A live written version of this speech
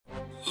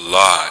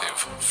Live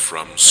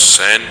from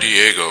San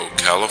Diego,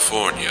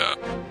 California.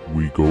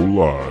 We go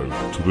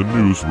live to the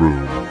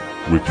newsroom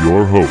with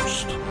your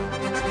host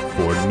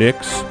for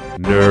Nick's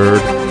Nerd.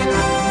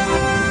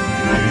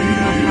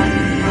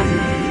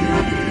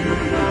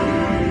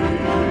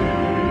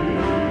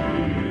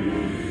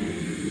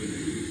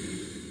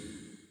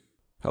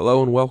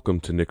 Hello and welcome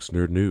to Nick's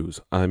Nerd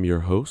News. I'm your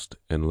host,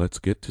 and let's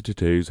get to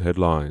today's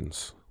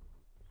headlines.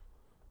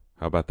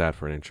 How about that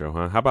for an intro,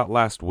 huh? How about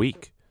last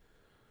week?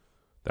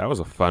 That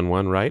was a fun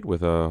one, right?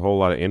 With a whole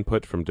lot of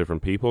input from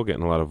different people,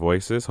 getting a lot of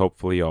voices.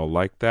 Hopefully y'all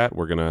like that.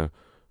 We're gonna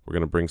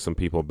bring some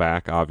people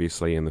back,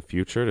 obviously, in the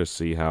future to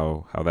see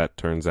how that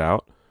turns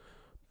out.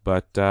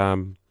 But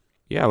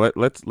yeah,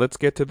 let's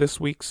get to this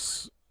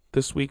week's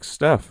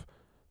stuff.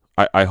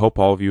 I hope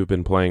all of you have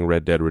been playing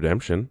Red Dead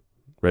Redemption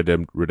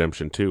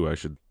 2. I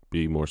should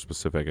be more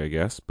specific, I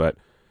guess. But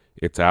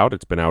it's out.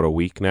 It's been out a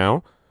week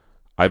now.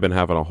 I've been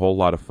having a whole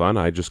lot of fun.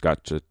 I just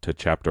got to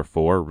Chapter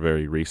 4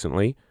 very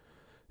recently.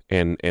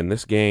 And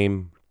this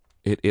game,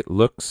 it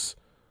looks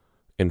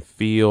and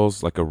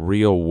feels like a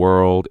real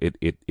world.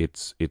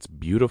 It's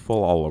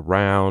beautiful all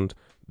around.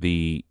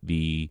 The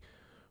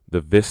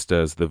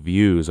vistas, the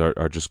views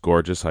are just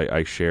gorgeous.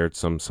 I shared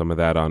some of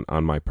that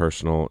on my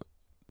personal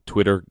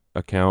Twitter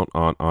account,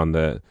 on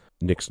the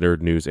Nick's Nerd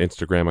News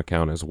Instagram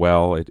account as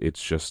well.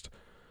 It's just,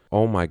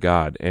 oh my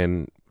God.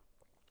 And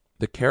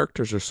the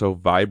characters are so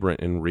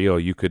vibrant and real.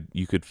 You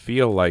could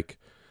feel like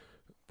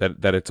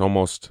that it's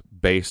almost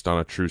based on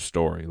a true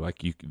story.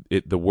 Like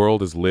the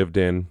world is lived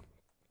in.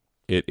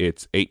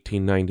 It's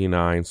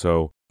 1899,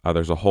 so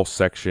there's a whole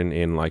section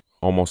in like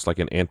almost like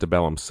an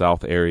antebellum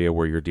South area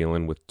where you're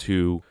dealing with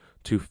two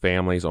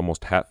families,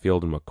 almost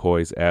Hatfield and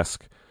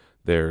McCoy's-esque.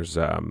 There's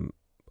a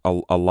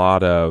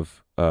lot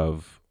of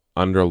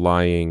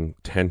underlying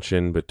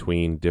tension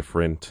between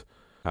different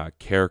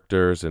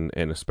characters and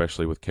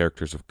especially with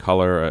characters of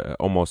color,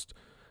 almost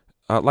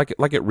like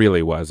it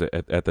really was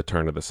at the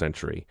turn of the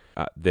century.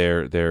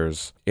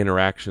 There's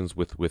interactions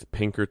with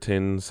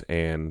Pinkertons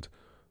and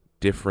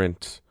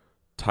different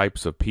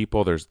types of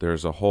people.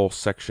 There's a whole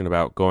section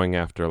about going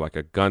after like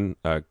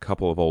a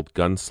couple of old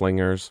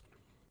gunslingers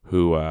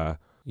who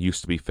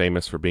used to be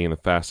famous for being the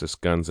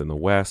fastest guns in the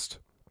West.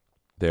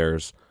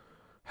 There's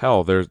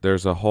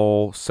a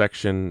whole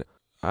section,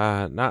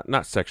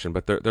 not section,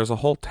 but there's a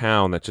whole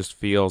town that just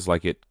feels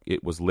like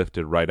it was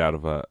lifted right out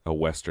of a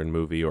Western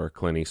movie or a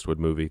Clint Eastwood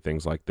movie,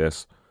 things like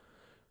this.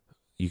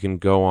 You can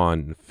go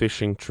on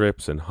fishing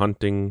trips and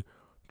hunting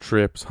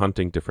trips,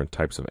 hunting different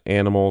types of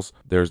animals.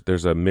 There's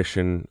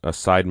a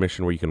side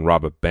mission where you can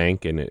rob a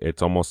bank, and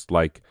it's almost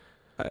like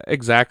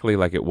exactly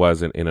like it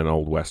was in an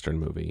old Western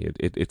movie.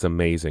 It's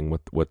amazing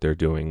what they're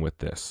doing with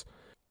this.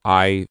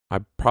 I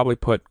probably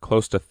put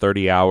close to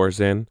 30 hours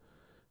in,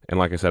 and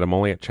like I said, I'm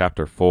only at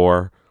Chapter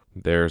 4.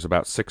 There's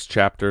about 6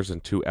 chapters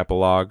and 2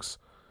 epilogues,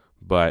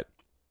 but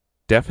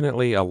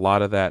definitely a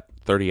lot of that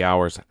 30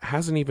 hours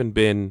hasn't even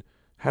been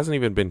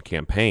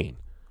campaign.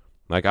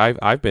 Like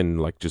I've been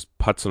like just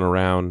putzing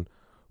around.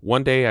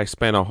 One day I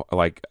spent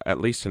at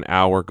least an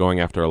hour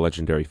going after a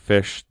legendary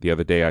fish. The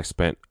other day I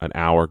spent an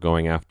hour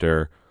going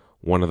after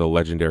one of the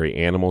legendary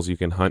animals you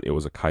can hunt. It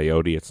was a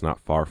coyote. It's not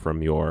far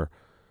from your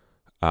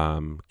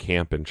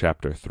camp in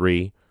Chapter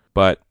 3.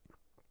 But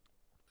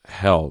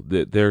hell,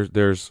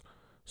 there's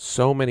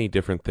so many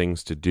different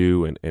things to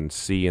do and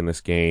see in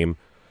this game.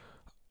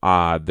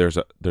 There's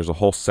a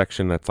whole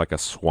section that's like a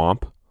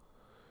swamp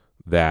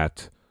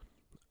that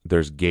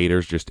there's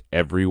gators just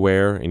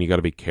everywhere, and you got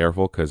to be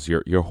careful because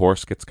your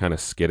horse gets kind of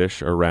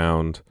skittish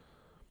around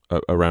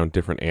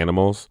different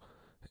animals,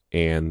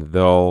 and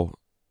they'll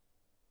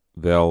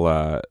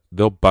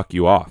buck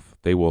you off.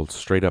 They will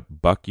straight up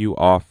buck you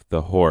off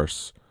the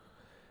horse,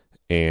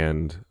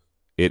 and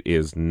it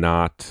is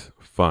not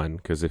fun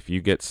because if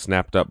you get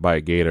snapped up by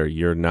a gator,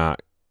 you're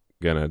not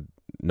gonna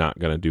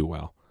do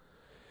well.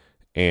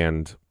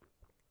 And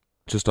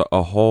just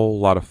a whole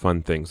lot of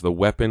fun things. The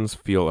weapons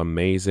feel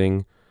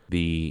amazing.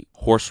 The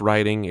horse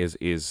riding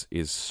is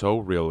so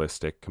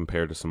realistic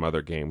compared to some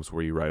other games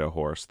where you ride a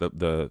horse.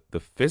 The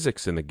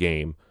physics in the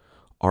game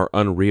are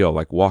unreal.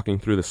 Like walking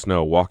through the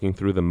snow, walking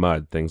through the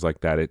mud, things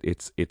like that.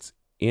 It's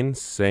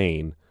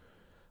insane.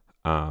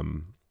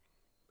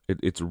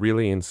 It's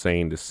really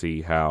insane to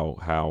see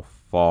how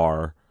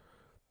far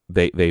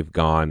they've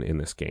gone in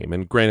this game.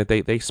 And granted,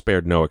 they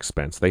spared no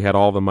expense. They had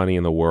all the money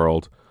in the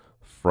world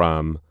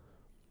from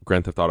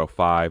Grand Theft Auto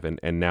 5,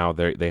 and now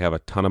they have a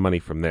ton of money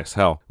from this.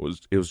 Hell,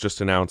 it was just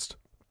announced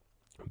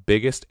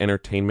biggest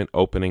entertainment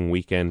opening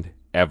weekend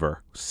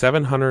ever.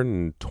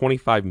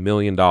 $725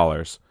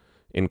 million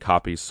in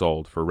copies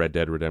sold for Red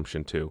Dead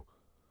Redemption 2.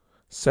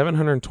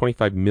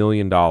 $725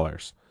 million.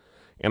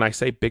 And I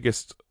say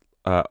biggest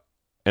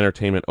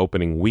entertainment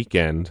opening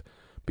weekend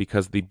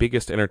because the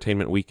biggest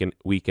entertainment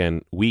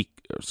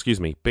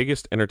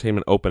biggest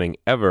entertainment opening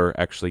ever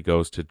actually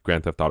goes to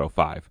Grand Theft Auto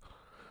 5.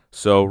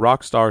 So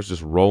Rockstar's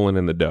just rolling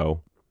in the dough.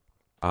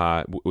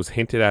 It was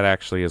hinted at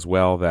actually as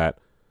well that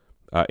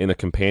in the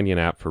companion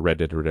app for Red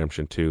Dead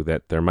Redemption 2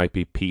 that there might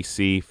be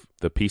PC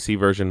the PC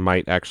version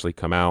might actually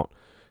come out,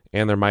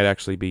 and there might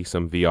actually be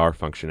some VR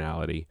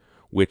functionality,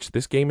 which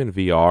this game in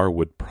VR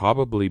would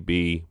probably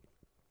be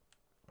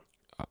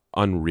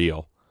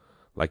unreal.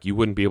 Like, you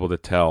wouldn't be able to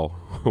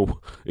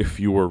tell if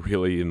you were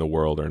really in the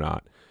world or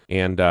not.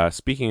 And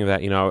speaking of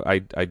that,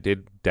 I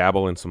did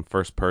dabble in some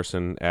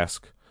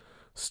first-person-esque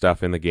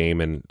stuff in the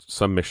game, and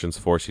some missions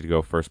force you to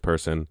go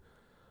first-person.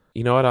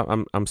 You know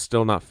what? I'm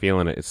still not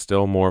feeling it. It's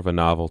still more of a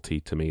novelty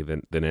to me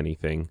than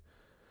anything.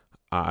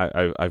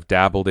 I've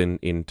dabbled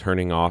in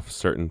turning off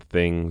certain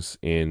things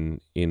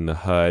in the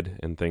HUD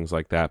and things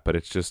like that, but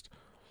it's just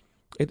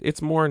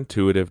it's more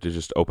intuitive to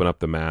just open up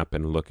the map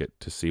and look at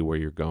to see where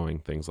you're going,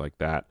 things like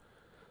that.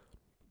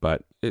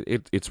 But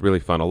it's really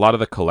fun. A lot of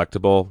the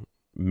collectible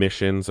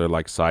missions or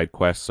like side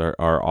quests are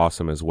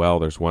awesome as well.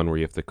 There's one where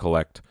you have to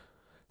collect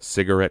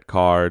cigarette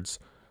cards.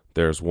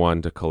 There's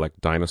one to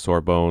collect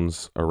dinosaur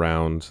bones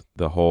around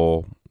the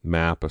whole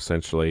map,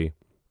 essentially.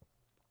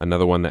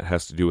 Another one that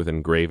has to do with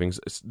engravings.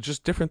 It's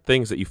just different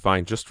things that you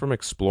find just from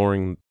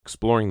exploring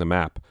the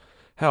map.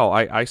 Hell,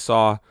 I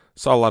saw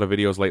a lot of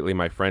videos lately.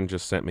 My friend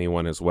just sent me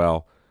one as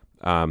well.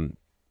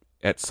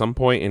 At some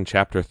point in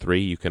Chapter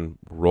 3, you can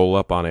roll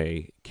up on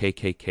a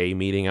KKK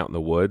meeting out in the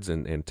woods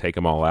and take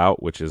them all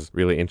out, which is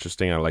really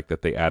interesting. I like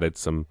that they added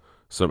some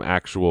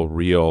actual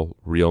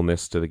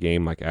realness to the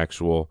game, like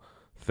actual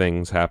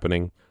things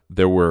happening.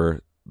 There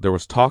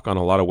was talk on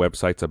a lot of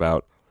websites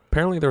about,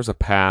 apparently there's a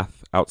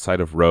path outside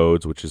of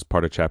Rhodes, which is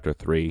part of Chapter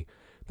 3,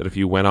 that if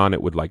you went on,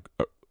 it would like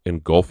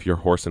engulf your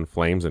horse in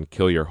flames and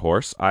kill your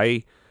horse.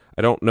 I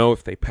don't know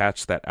if they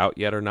patched that out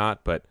yet or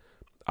not, but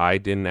I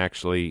didn't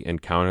actually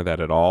encounter that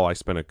at all. I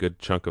spent a good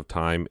chunk of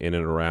time in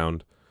and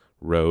around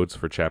Rhodes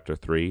for Chapter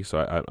 3,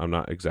 so I'm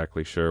not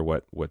exactly sure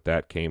what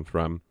that came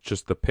from.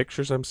 Just the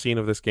pictures I'm seeing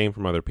of this game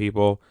from other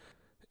people,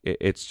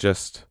 it's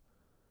just,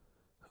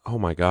 oh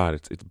my God,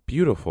 it's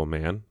beautiful,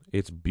 man.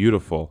 It's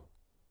beautiful.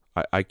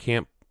 I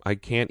can't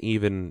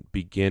even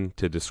begin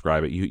to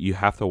describe it. You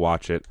have to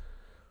watch it.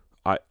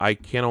 I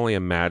can only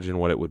imagine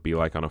what it would be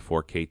like on a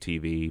 4K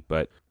TV,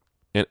 but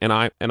and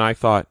I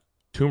thought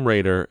Tomb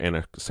Raider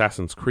and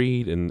Assassin's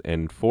Creed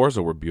and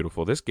Forza were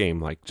beautiful. This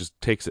game like just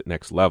takes it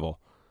next level.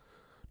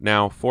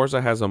 Now,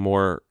 Forza has a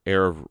more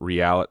air of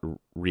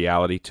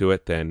reality to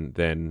it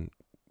than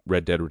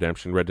Red Dead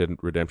Redemption. Red Dead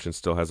Redemption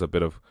still has a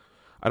bit of,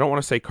 I don't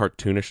want to say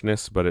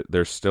cartoonishness, but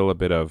there's still a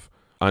bit of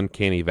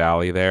uncanny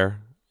valley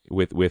there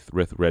with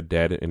Red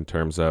Dead in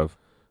terms of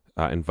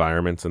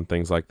environments and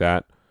things like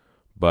that.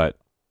 But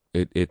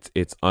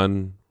it's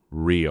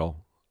unreal.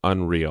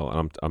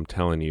 I'm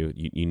telling you,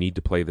 you need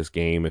to play this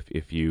game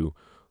if you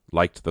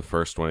liked the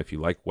first one, if you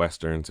like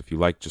westerns, if you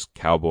like just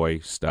cowboy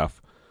stuff.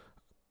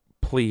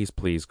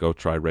 Please go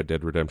try Red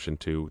Dead Redemption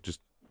 2. Just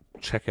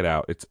check it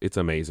out. It's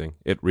amazing.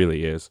 It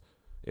really is.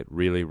 It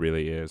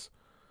really is.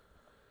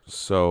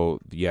 So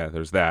yeah,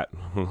 there's that.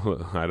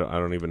 I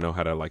don't even know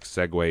how to like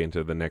segue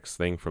into the next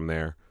thing from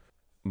there.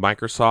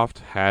 Microsoft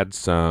had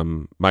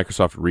some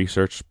Microsoft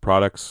Research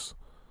products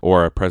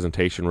or a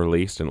presentation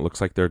released, and it looks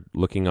like they're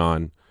working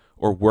on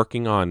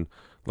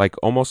like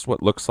almost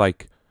what looks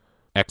like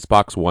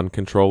Xbox One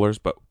controllers,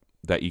 but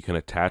that you can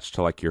attach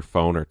to like your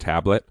phone or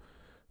tablet.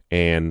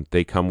 And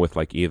they come with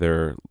like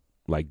either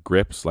like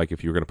grips, like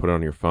if you were going to put it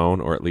on your phone,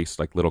 or at least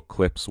like little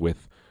clips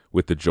with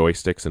the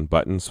joysticks and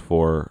buttons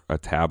for a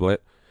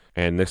tablet.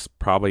 And this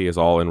probably is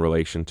all in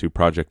relation to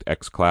Project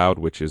xCloud,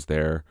 which is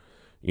their,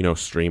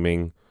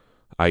 streaming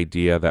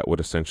idea that would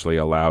essentially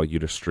allow you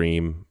to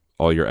stream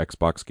all your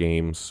Xbox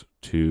games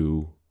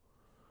to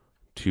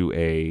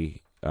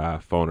a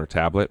phone or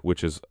tablet,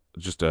 which is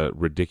just a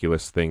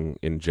ridiculous thing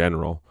in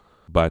general.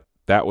 But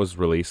that was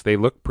released. They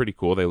look pretty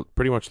cool. They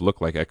pretty much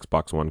look like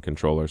Xbox One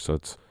controllers, so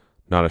it's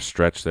not a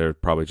stretch. They're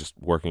probably just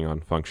working on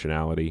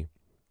functionality.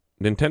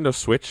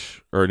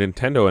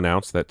 Nintendo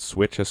announced that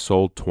Switch has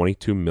sold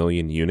 22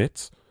 million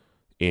units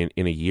in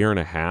a year and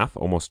a half,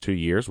 almost 2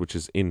 years, which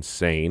is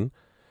insane.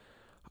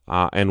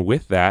 And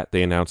with that,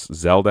 they announced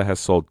Zelda has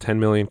sold 10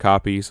 million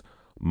copies,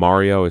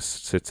 Mario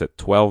sits at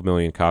 12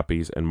 million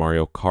copies, and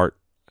Mario Kart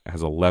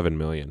has 11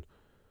 million,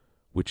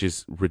 which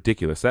is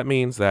ridiculous. That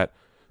means that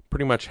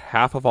pretty much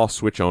half of all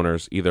Switch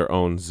owners either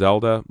own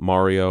Zelda,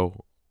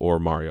 Mario, or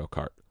Mario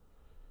Kart.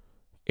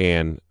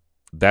 And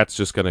that's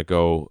just going to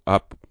go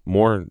up.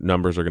 More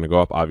numbers are going to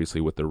go up, obviously,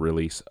 with the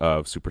release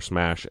of Super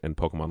Smash and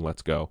Pokemon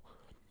Let's Go.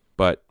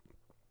 But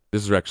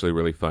this is actually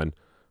really fun.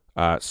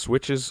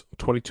 Switch's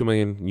 22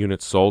 million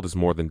units sold is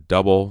more than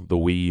double the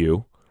Wii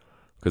U,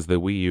 because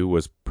the Wii U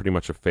was pretty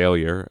much a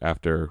failure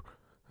after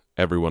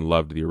everyone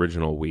loved the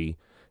original Wii,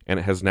 and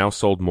it has now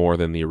sold more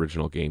than the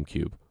original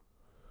GameCube,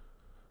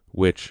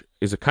 which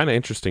is kind of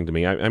interesting to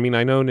me. I mean,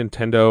 I know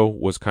Nintendo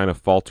was kind of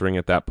faltering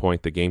at that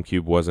point. The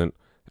GameCube wasn't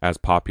as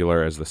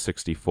popular as the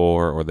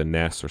 64 or the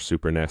NES or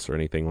Super NES or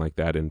anything like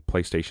that, and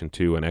PlayStation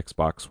 2 and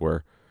Xbox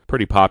were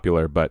pretty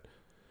popular, but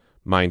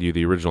mind you,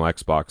 the original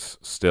Xbox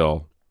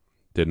still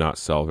did not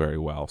sell very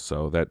well.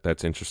 So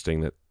that's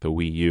interesting that the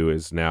Wii U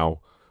is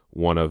now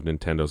one of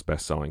Nintendo's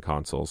best-selling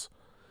consoles.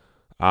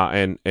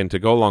 And to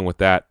go along with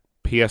that,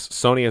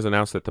 Sony has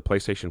announced that the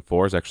PlayStation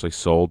 4 is actually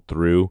sold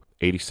through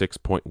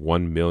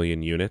 86.1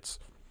 million units.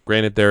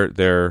 Granted,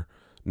 their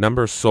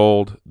numbers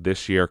sold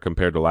this year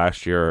compared to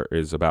last year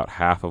is about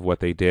half of what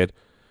they did.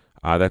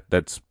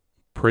 That's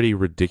pretty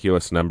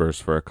ridiculous numbers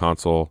for a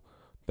console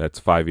that's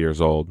 5 years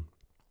old.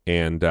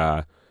 And,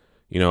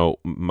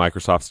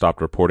 Microsoft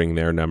stopped reporting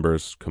their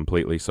numbers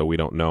completely, so we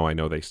don't know. I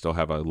know they still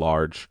have a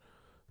large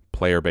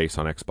player base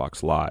on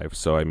Xbox Live,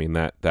 so I mean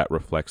that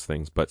reflects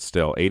things. But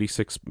still,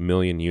 86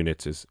 million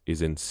units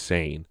is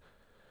insane.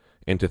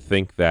 And to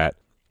think that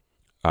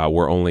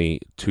we're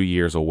only 2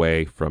 years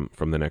away from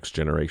the next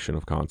generation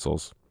of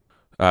consoles.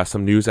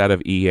 Some news out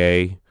of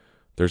EA.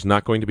 There's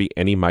not going to be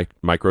any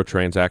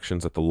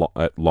microtransactions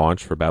at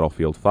launch for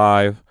Battlefield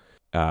 5.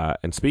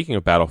 And speaking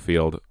of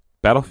Battlefield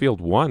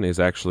 1 is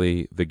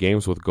actually the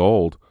games with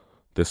gold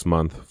this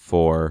month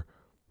for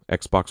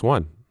Xbox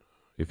One.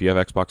 If you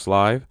have Xbox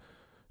Live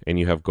and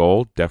you have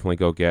gold, definitely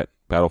go get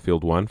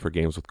Battlefield 1 for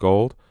games with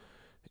gold.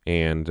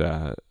 And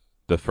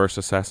the first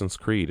Assassin's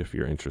Creed if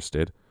you're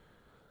interested.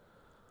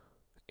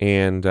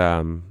 And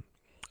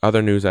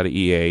other news out of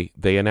EA,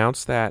 they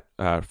announced that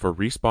for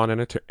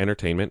Respawn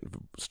Entertainment,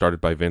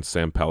 started by Vince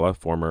Zampella,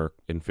 former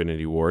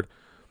Infinity Ward,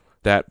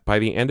 that by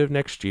the end of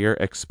next year,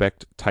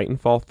 expect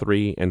Titanfall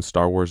 3 and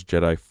Star Wars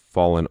Jedi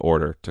Fallen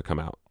Order to come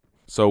out.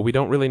 So we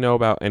don't really know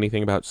about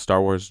anything about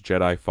Star Wars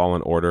Jedi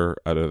Fallen Order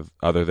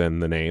other than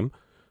the name,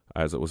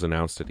 as it was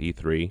announced at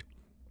E3.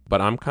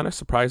 But I'm kind of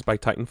surprised by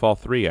Titanfall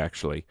 3,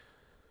 actually.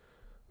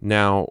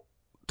 Now,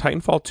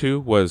 Titanfall 2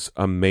 was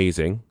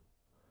amazing,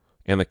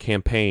 and the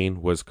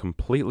campaign was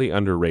completely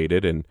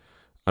underrated, and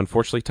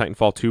unfortunately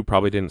Titanfall 2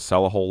 probably didn't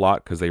sell a whole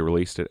lot because they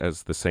released it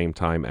as the same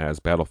time as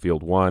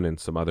Battlefield 1 and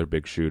some other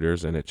big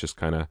shooters, and it just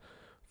kind of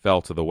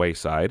fell to the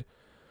wayside.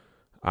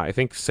 I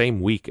think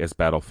same week as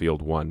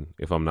Battlefield 1,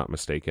 if I'm not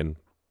mistaken.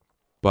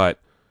 But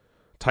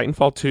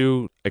Titanfall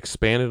 2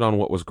 expanded on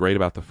what was great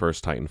about the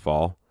first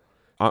Titanfall.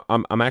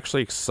 I'm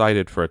actually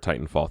excited for a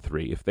Titanfall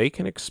 3. If they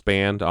can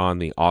expand on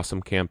the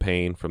awesome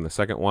campaign from the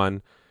second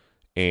one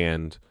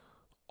and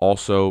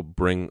also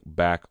bring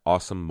back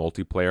awesome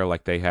multiplayer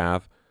like they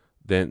have,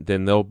 then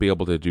they'll be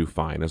able to do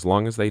fine. As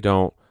long as they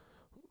don't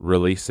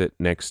release it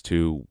next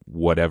to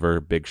whatever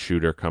big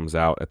shooter comes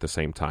out at the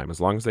same time.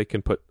 As long as they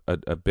can put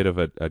a bit of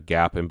a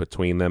gap in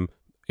between them,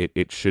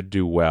 it should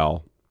do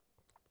well.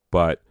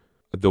 But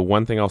the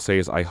one thing I'll say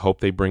is I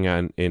hope they bring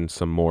in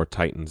some more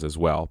Titans as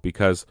well,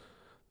 because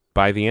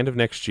by the end of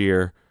next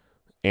year,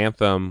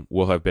 Anthem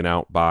will have been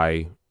out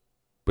by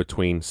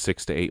between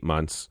 6 to 8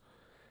 months,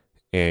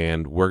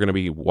 and we're going to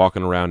be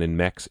walking around in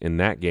mechs in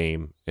that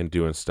game and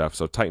doing stuff.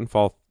 So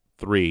Titanfall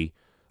 3,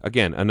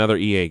 again, another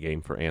EA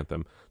game for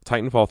Anthem.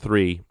 Titanfall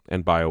 3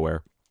 and BioWare.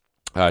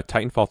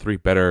 Titanfall 3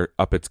 better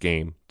up its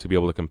game to be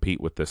able to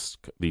compete with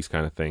these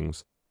kind of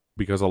things,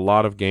 because a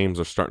lot of games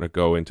are starting to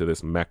go into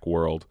this mech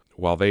world.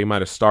 While they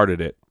might have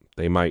started it,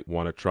 they might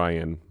want to try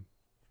and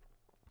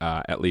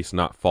at least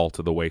not fall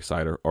to the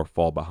wayside or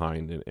fall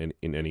behind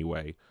in any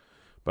way.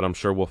 But I'm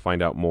sure we'll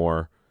find out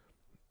more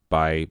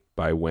by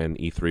when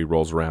E3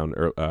 rolls around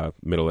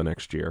middle of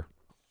next year.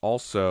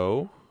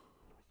 Also,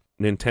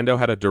 Nintendo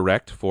had a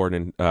direct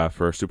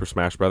for Super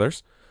Smash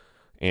Bros.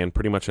 And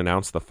pretty much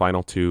announced the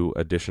final 2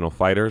 additional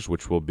fighters,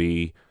 which will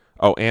be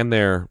and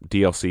their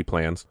DLC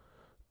plans.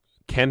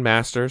 Ken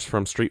Masters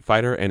from Street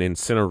Fighter and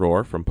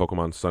Incineroar from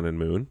Pokemon Sun and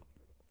Moon,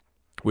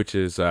 which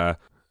is I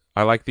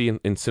like the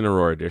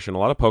Incineroar edition. A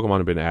lot of Pokemon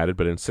have been added,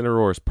 but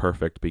Incineroar is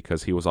perfect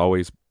because he was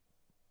always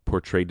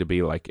portrayed to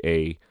be like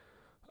a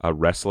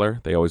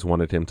wrestler. They always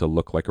wanted him to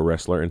look like a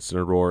wrestler.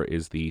 Incineroar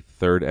is the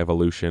 3rd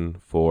evolution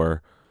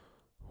for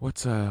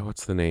what's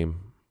the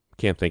name?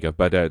 Can't think of,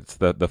 but it's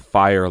the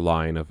fire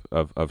line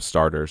of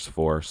starters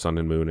for Sun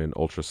and Moon and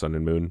Ultra Sun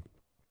and Moon.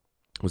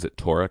 Was it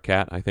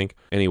Torracat, I think?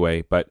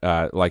 Anyway, but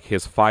like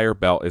his fire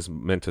belt is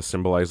meant to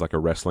symbolize like a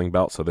wrestling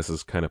belt, so this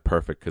is kind of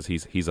perfect because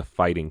he's a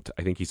fighting.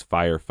 I think he's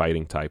fire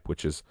fighting type,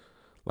 which is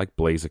like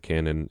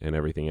Blaziken and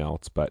everything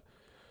else. But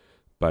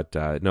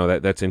no,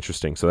 that's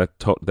interesting. So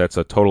that's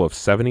a total of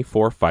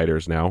 74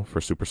 fighters now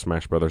for Super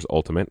Smash Bros.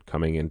 Ultimate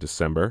coming in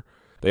December.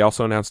 They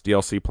also announced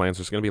DLC plans.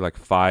 There's going to be like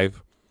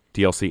 5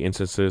 DLC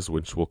instances,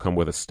 which will come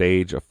with a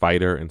stage, a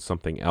fighter, and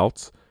something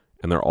else,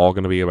 and they're all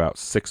going to be about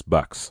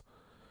 $6.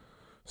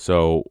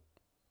 So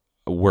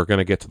we're going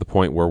to get to the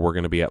point where we're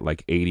going to be at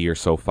like 80 or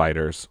so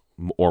fighters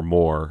or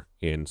more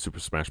in Super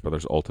Smash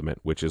Bros. Ultimate,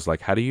 which is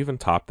like, how do you even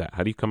top that?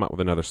 How do you come out with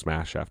another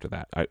Smash after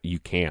that? You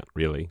can't,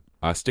 really.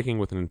 Sticking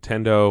with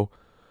Nintendo,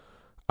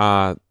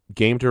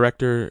 game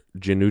director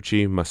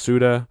Junichi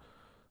Masuda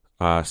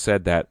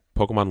said that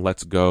Pokemon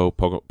Let's Go,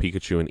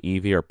 Pikachu, and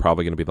Eevee are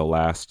probably going to be the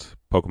last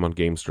Pokemon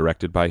games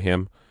directed by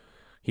him.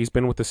 He's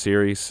been with the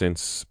series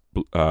since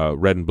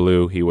Red and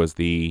Blue. He was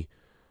the,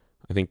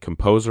 I think,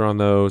 composer on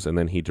those, and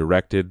then he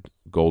directed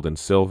Gold and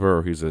Silver,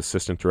 or he's the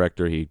assistant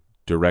director. He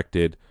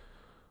directed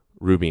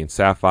Ruby and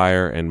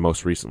Sapphire, and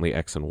most recently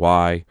X and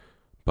Y.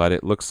 But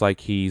it looks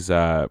like he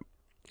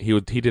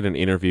did an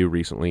interview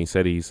recently. He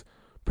said he's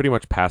pretty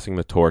much passing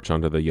the torch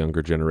onto the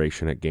younger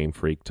generation at Game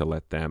Freak to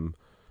let them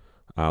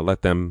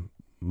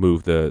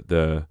move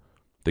the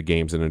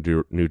games in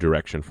a new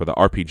direction for the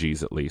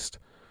RPGs at least.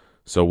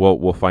 So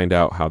we'll find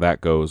out how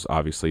that goes,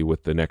 obviously,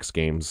 with the next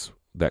games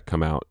that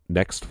come out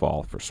next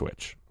fall for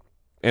Switch.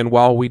 And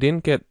while we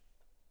didn't get,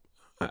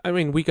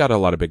 we got a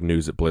lot of big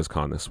news at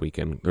BlizzCon this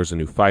weekend. There's a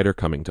new fighter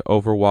coming to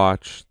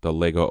Overwatch. The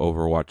Lego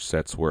Overwatch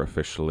sets were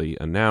officially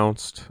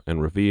announced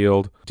and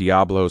revealed.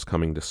 Diablo's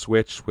coming to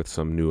Switch with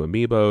some new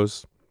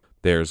amiibos.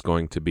 There's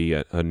going to be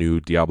a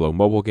new Diablo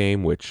mobile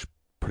game, which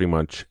pretty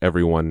much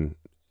everyone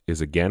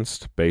is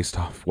against based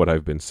off what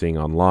I've been seeing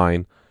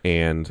online,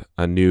 and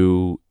a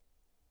new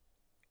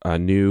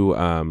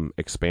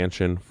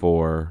expansion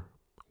for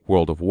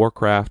World of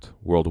Warcraft.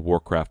 World of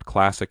Warcraft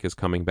Classic is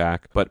coming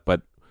back,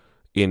 but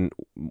in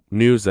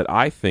news that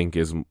I think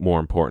is more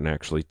important,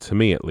 actually, to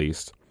me at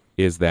least,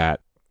 is that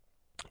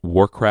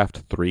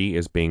Warcraft 3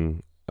 is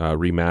being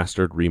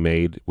remastered,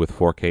 remade with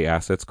 4K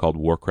assets called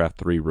Warcraft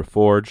 3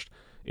 Reforged.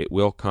 It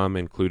will come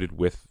included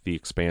with the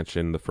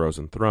expansion, The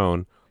Frozen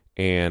Throne,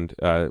 and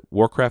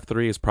Warcraft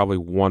 3 is probably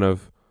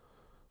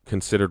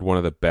considered one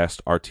of the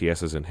best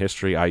RTSs in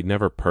history. I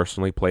never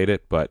personally played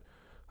it, but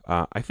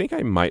I think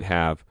I might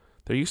have.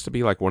 There used to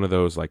be like one of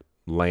those like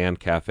LAN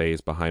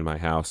cafes behind my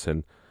house,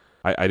 and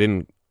I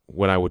didn't,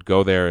 when I would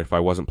go there, if I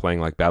wasn't playing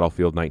like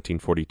Battlefield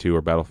 1942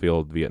 or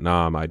Battlefield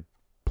Vietnam, I'd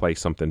play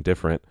something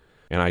different.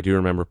 And I do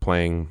remember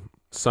playing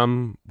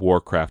some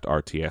Warcraft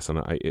RTS,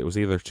 and it was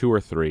either 2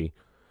 or 3.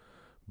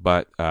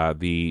 But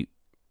the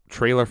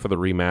trailer for the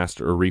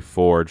remaster or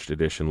reforged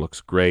edition looks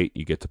great.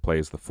 You get to play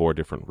as the 4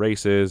 different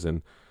races,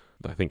 and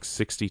I think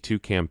 62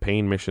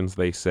 campaign missions,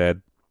 they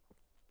said.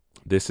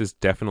 This is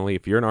definitely,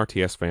 if you're an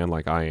RTS fan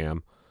like I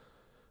am,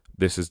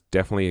 this is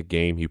definitely a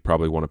game you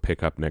probably want to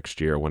pick up next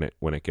year when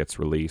it gets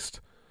released.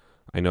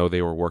 I know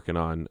they were working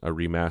on a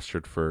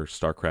remastered for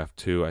StarCraft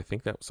 2. I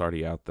think that was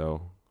already out,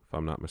 though, if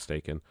I'm not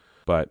mistaken.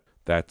 But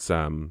that's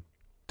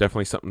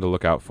definitely something to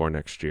look out for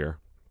next year.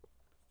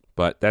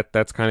 But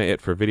that's kind of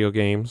it for video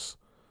games.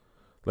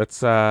 Let's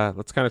kind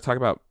of talk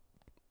about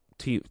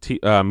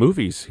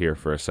movies here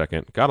for a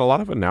second. Got a lot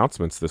of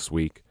announcements this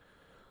week,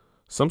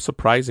 some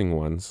surprising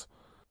ones.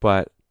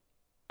 But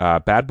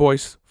Bad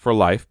Boys for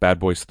Life, Bad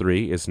Boys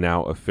 3, is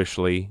now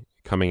officially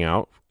coming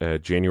out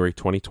January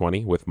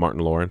 2020 with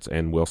Martin Lawrence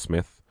and Will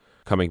Smith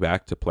coming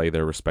back to play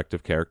their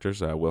respective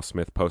characters. Will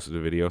Smith posted a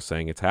video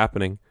saying it's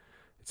happening.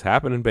 It's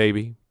happening,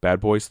 baby. Bad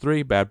Boys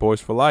 3, Bad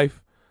Boys for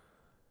Life.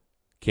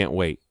 Can't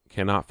wait.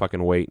 Cannot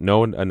fucking wait.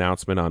 No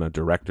announcement on a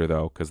director,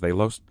 though, because they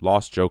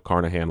lost Joe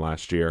Carnahan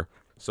last year.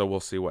 So we'll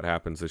see what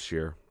happens this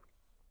year.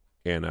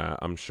 And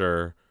I'm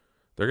sure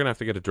they're going to have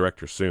to get a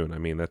director soon. I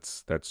mean,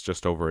 that's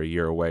just over a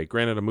year away.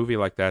 Granted, a movie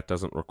like that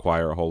doesn't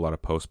require a whole lot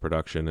of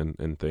post-production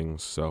and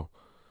things, so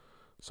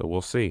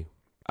we'll see.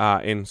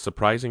 In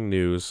surprising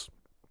news,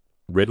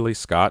 Ridley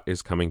Scott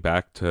is coming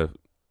back to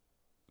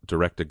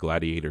direct a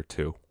Gladiator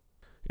 2.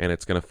 And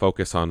it's going to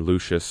focus on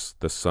Lucius,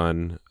 the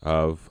son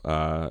of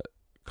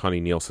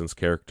Connie Nielsen's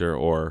character,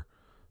 or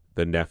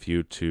the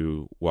nephew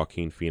to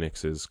Joaquin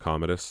Phoenix's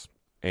Commodus.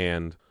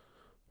 And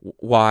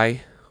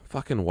why?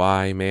 Fucking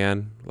why,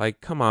 man?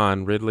 Like, come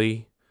on,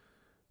 Ridley.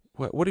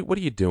 What are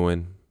you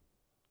doing?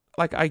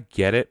 Like, I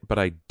get it, but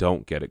I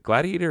don't get it.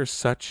 Gladiator is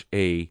such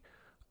a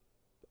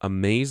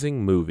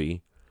amazing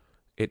movie.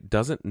 It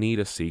doesn't need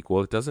a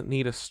sequel. It doesn't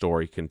need a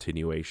story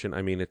continuation.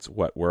 I mean, it's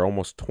we're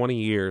almost 20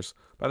 years.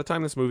 By the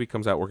time this movie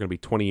comes out, we're going to be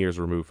 20 years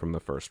removed from the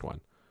first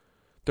one.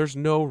 There's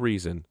no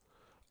reason.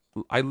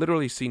 I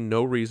literally see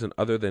no reason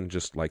other than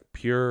just like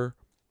pure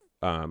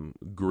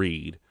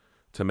greed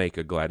to make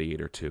a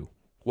Gladiator 2.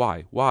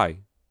 Why?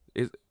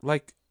 Is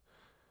like,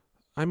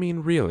 I mean,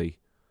 really?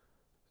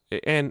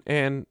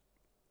 And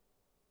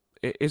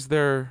is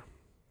there?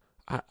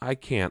 I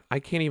can't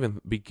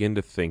even begin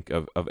to think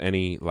of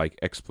any like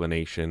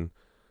explanation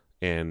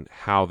and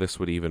how this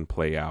would even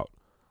play out.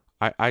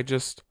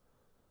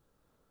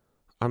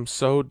 I'm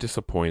so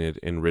disappointed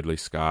in Ridley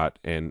Scott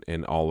and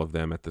all of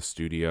them at the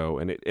studio,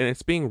 and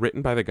it's being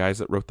written by the guys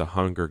that wrote the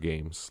Hunger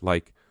Games.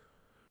 Like,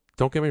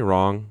 don't get me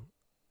wrong,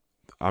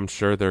 I'm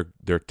sure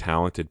they're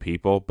talented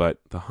people,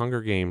 but the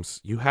Hunger Games,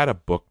 you had a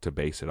book to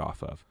base it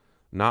off of,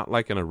 not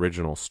like an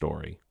original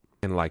story,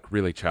 and like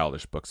really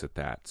childish books at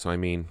that. So I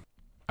mean,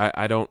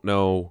 I don't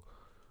know.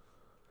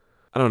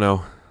 I don't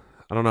know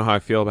how I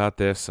feel about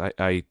this.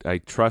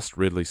 I trust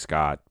Ridley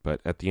Scott,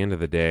 but at the end of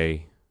the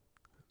day,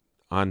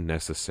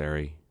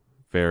 unnecessary.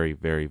 Very,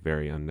 very,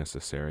 very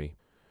unnecessary.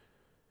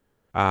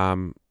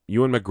 Ewan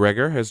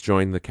McGregor has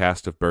joined the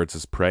cast of Birds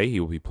of Prey.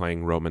 He will be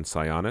playing Roman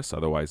Sionis,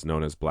 otherwise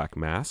known as Black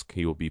Mask.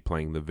 He will be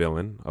playing the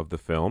villain of the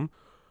film.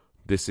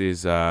 This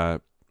is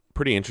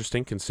pretty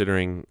interesting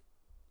considering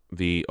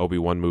the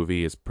Obi-Wan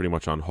movie is pretty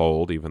much on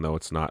hold, even though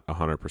it's not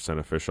 100%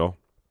 official.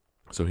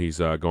 So he's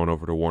going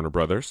over to Warner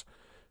Brothers.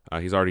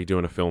 He's already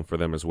doing a film for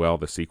them as well,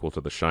 the sequel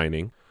to The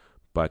Shining.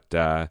 But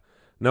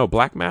no,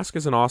 Black Mask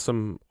is an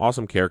awesome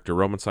character.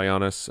 Roman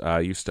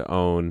Sionis used to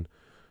own,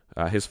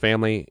 his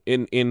family,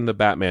 in the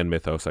Batman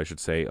mythos, I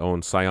should say,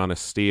 owned Sionis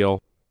Steel.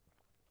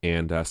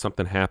 And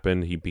something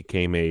happened. He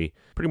became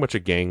pretty much a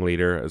gang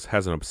leader,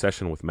 has an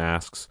obsession with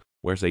masks.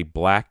 wears a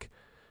black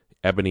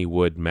ebony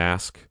wood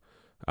mask,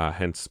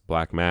 hence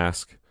Black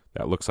Mask,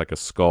 that looks like a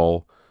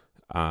skull.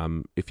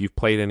 If you've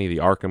played any of the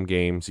Arkham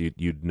games,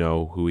 you'd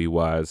know who he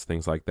was,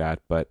 things like that.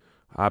 But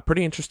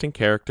pretty interesting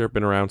character,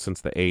 been around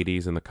since the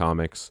 80s in the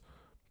comics.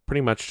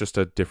 Pretty much just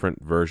a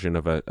different version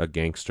of a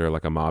gangster,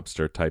 like a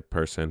mobster type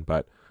person.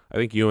 But I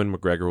think Ewan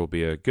McGregor will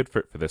be a good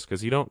fit for this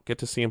because you don't get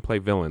to see him play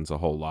villains a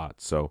whole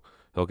lot. So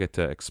he'll get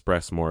to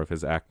express more of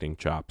his acting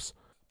chops.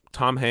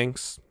 Tom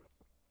Hanks,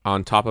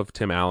 on top of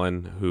Tim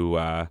Allen, who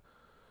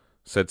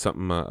said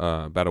something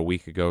about a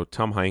week ago.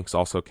 Tom Hanks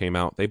also came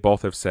out. They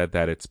both have said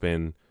that it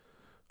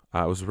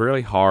was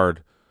really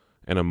hard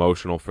and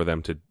emotional for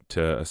them to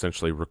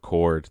essentially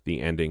record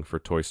the ending for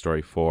Toy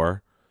Story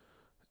 4.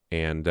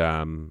 And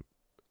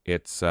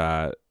it's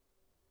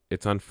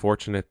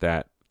unfortunate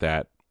that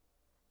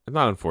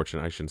not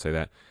unfortunate, I shouldn't say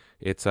that.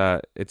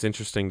 It's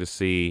interesting to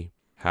see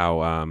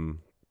how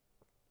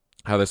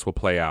this will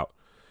play out.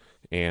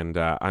 And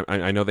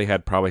I know they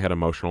probably had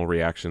emotional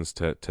reactions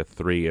to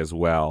 3 as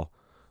well,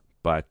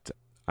 but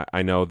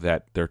I know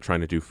that they're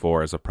trying to do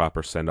 4 as a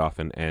proper send-off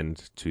and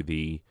end to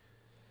the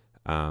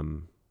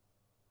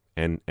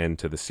end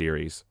to the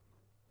series.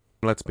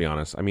 Let's be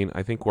honest. I mean,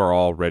 I think we're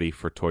all ready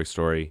for Toy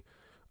Story.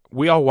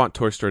 We all want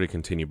Toy Story to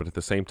continue, but at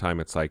the same time,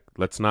 it's like,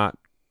 let's not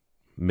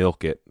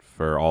milk it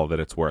for all that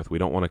it's worth. We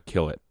don't want to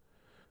kill it.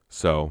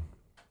 So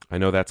I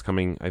know that's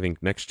coming, I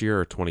think, next year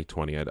or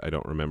 2020. I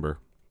don't remember.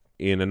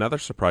 In another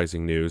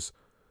surprising news,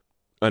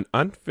 an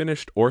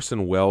unfinished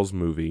Orson Welles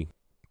movie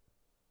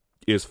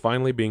is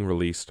finally being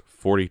released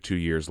 42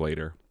 years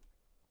later.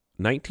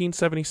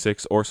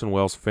 1976, Orson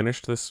Welles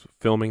finished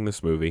filming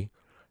this movie.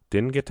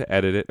 Didn't get to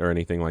edit it or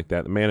anything like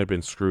that. The man had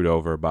been screwed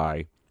over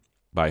by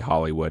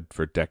Hollywood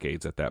for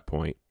decades at that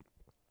point.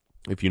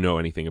 If you know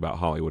anything about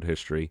Hollywood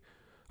history,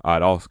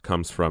 it all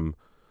comes from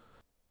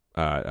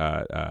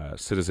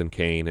Citizen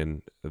Kane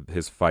and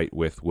his fight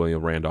with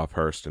William Randolph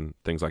Hearst and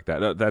things like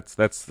that.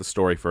 That's the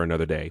story for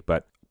another day.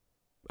 But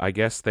I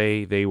guess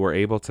they were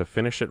able to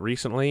finish it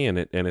recently, and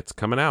it's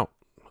coming out.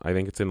 I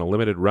think it's in a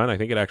limited run. I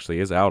think it actually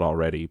is out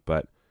already.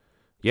 But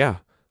yeah,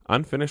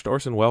 unfinished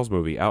Orson Welles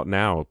movie out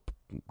now,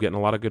 getting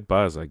a lot of good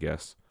buzz, I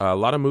guess. A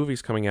lot of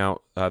movies coming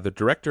out. The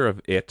director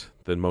of It,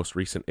 the most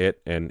recent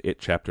It and It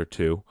Chapter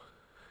 2,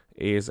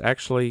 is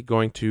actually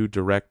going to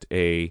direct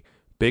a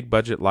big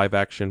budget live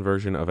action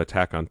version of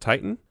Attack on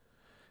Titan,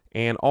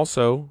 and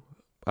also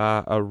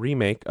a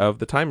remake of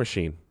The Time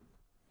Machine.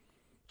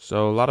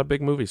 So a lot of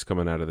big movies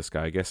coming out of this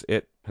guy. I guess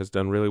It has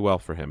done really well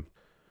for him.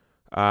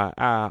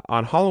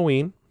 On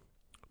Halloween,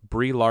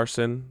 Brie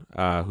Larson,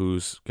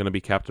 who's going to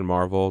be Captain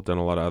Marvel, done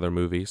a lot of other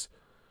movies,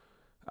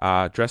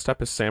 dressed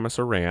up as Samus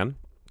Aran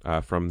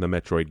from the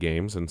Metroid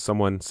games, and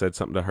someone said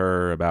something to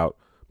her about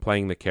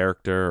playing the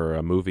character or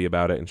a movie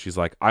about it, and she's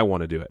like, I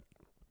want to do it.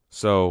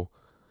 So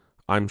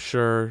I'm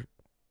sure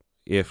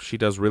if she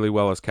does really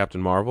well as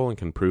Captain Marvel and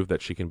can prove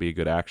that she can be a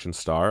good action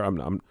star,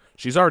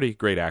 she's already a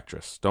great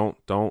actress. Don't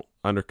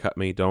undercut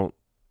me. Don't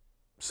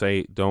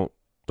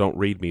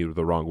read me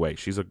the wrong way.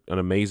 She's an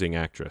amazing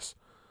actress.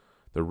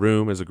 The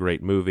Room is a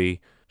great movie.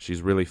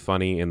 She's really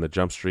funny in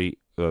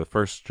the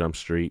first Jump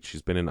Street.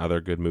 She's been in other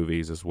good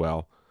movies as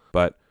well,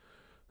 but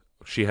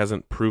she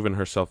hasn't proven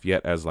herself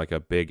yet as like a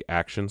big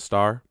action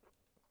star.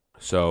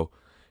 So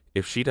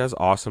if she does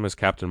awesome as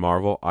Captain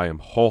Marvel, I am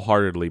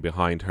wholeheartedly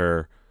behind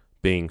her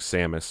being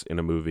Samus in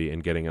a movie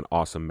and getting an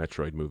awesome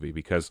Metroid movie,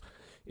 because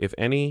if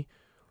any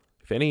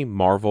Nintendo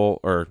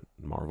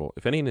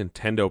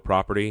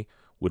property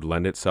would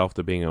lend itself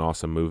to being an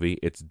awesome movie,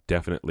 it's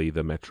definitely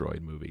the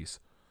Metroid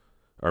movies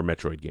or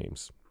Metroid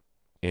games.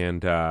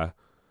 And to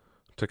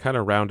kind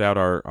of round out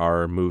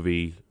our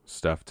movie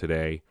stuff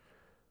today,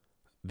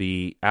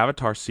 the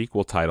Avatar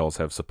sequel titles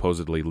have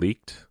supposedly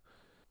leaked.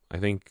 I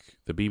think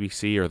the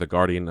BBC or The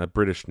Guardian, a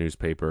British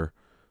newspaper,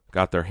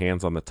 got their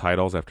hands on the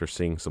titles after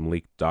seeing some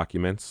leaked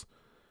documents.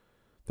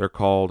 They're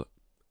called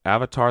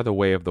Avatar: The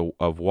Way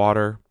of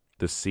Water,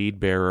 The Seed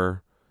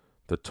Bearer,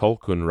 The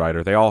Tolkien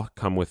Rider. They all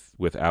come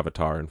with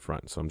Avatar in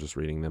front, so I'm just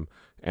reading them.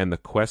 And The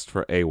Quest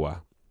for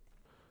Eywa.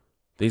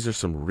 These are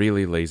some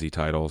really lazy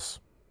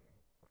titles.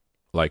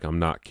 Like, I'm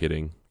not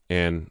kidding.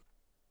 And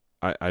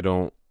I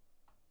don't...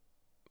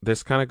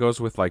 This kind of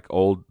goes with like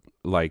old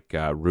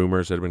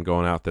rumors that have been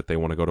going out that they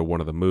want to go to one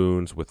of the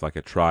moons with like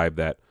a tribe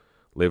that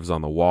lives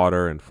on the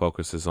water and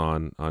focuses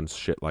on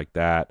shit like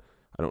that.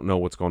 I don't know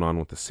what's going on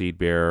with the Seed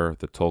Bearer,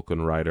 the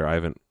Tolkien Rider. I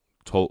haven't...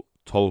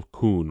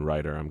 Tolkien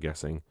Rider, I'm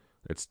guessing.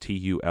 It's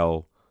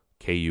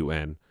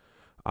Tulkun.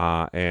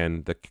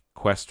 And The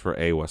Quest for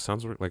Eywa.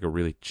 Sounds like a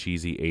really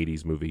cheesy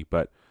 80s movie,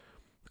 but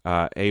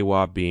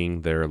Eywa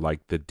being their,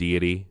 like, the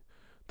deity,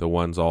 the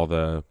ones all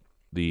the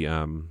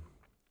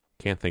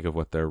can't think of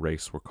what their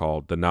race were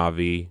called. The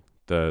Na'vi,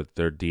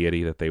 their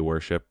deity that they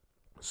worship.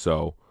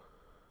 So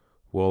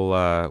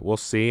we'll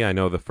see. I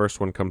know the first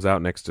one comes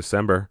out next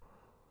December,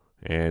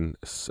 and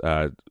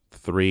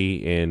 3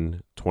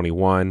 in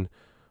 21,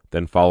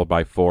 then followed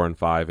by 4 and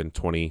 5 in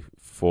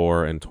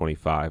 24 and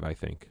 25, I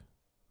think.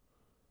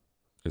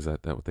 Is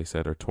that what they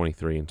said? Or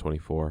 23 and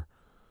 24?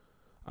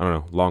 I don't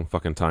know, long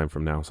fucking time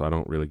from now, so I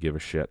don't really give a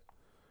shit.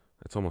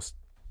 It's almost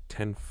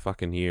 10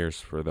 fucking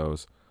years for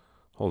those.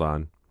 Hold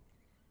on.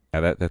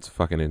 Yeah, that's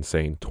fucking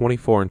insane.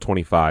 24 and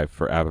 25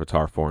 for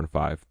Avatar 4 and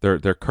 5.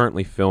 They're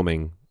currently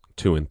filming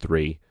 2 and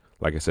 3,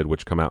 like I said,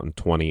 which come out in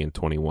 20 and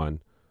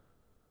 21.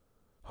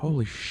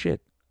 Holy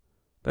shit.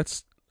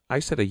 I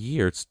said a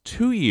year. It's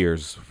 2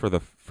 years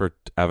for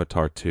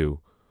Avatar 2.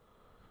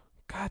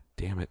 God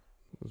damn it.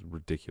 It was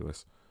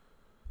ridiculous.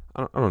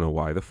 I don't know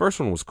why. The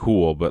first one was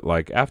cool, but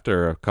like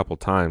after a couple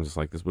times, it's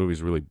like this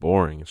movie's really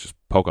boring. It's just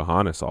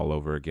Pocahontas all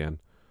over again.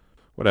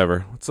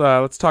 Whatever.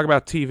 Let's talk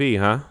about TV,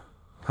 huh?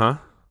 Huh?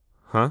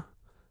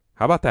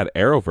 How about that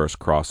Arrowverse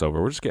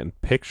crossover? We're just getting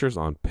pictures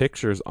on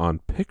pictures on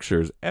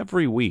pictures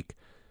every week.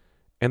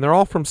 And they're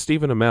all from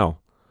Stephen Amell,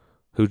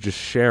 who's just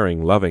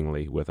sharing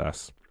lovingly with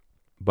us.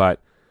 But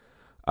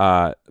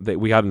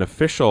we got an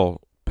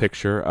official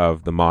picture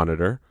of the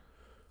Monitor,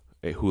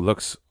 who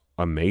looks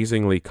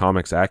amazingly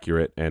comics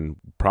accurate and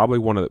probably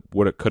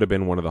what it could have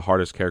been one of the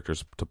hardest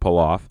characters to pull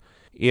off.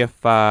 If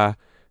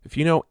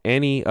you know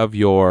any of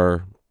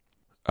your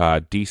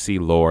DC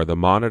lore, the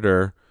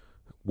Monitor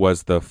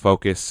was the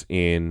focus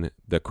in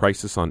the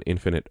Crisis on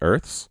Infinite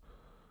Earths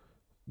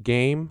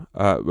game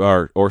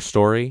or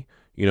story.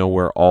 You know,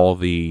 where all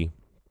the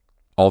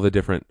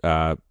different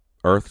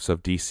Earths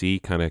of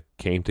DC kind of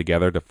came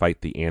together to fight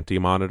the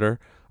Anti-Monitor.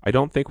 I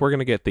don't think we're going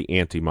to get the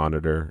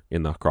Anti-Monitor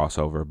in the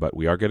crossover, but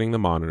we are getting the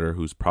Monitor,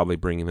 who's probably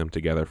bringing them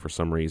together for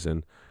some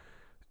reason.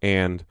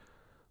 And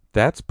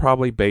that's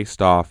probably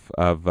based off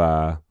of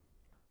a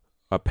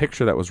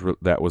picture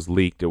that was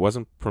leaked. It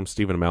wasn't from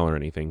Stephen Amell or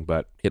anything,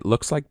 but it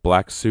looks like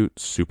Black Suit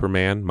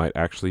Superman might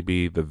actually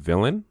be the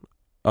villain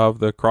of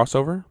the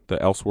crossover, the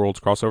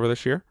Elseworlds crossover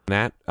this year.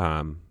 And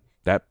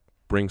that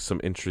brings some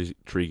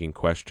intriguing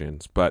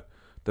questions. But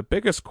the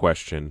biggest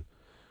question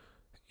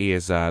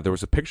is there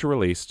was a picture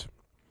released.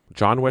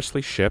 John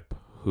Wesley Shipp,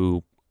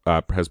 who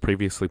has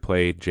previously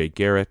played Jay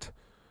Garrick,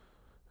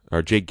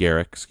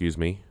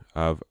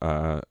 of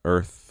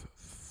Earth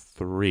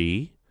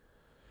 3,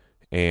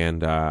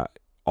 and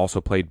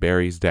also played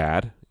Barry's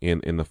dad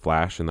in The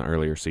Flash in the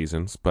earlier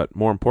seasons, but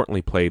more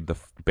importantly played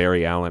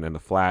Barry Allen and The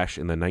Flash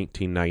in the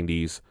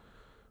 1990s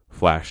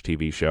Flash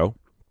TV show.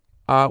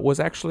 Was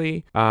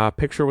actually a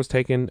picture was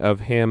taken of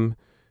him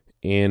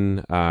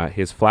in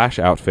his Flash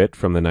outfit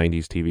from the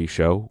 90s TV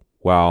show,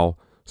 while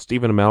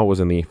Stephen Amell was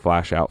in the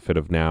Flash outfit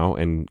of now,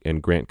 and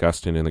Grant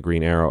Gustin in the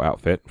Green Arrow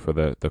outfit for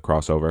the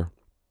crossover.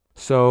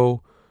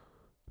 So,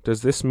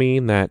 does this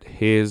mean that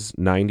his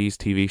 90s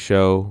TV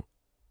show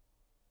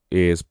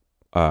is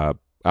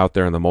out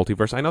there in the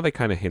multiverse? I know they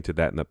kind of hinted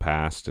that in the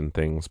past and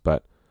things,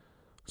 but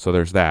so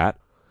there's that.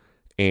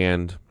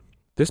 And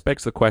this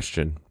begs the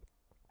question,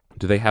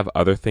 do they have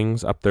other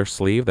things up their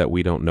sleeve that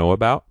we don't know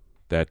about,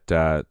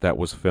 that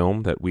was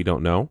filmed that we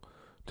don't know?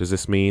 Does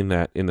this mean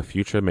that in the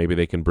future maybe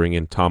they can bring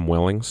in Tom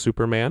Welling's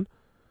Superman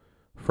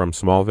from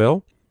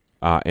Smallville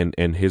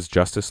and his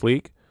Justice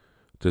League?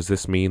 Does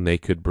this mean they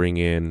could bring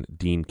in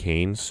Dean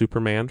Cain's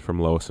Superman from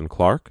Lois and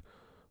Clark?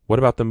 What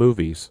about the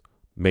movies?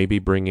 Maybe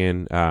bring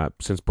in,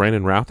 since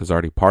Brandon Routh is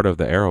already part of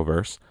the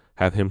Arrowverse,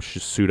 have him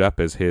suit up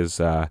as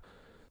his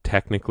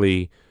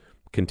technically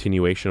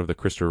continuation of the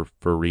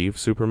Christopher Reeve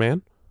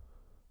Superman?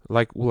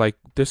 Like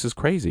this is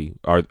crazy.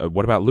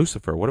 What about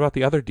Lucifer? What about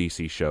the other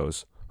DC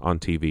shows on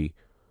TV?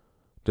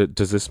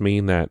 Does this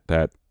mean that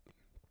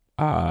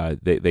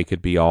they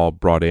could be all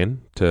brought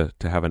in to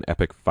have an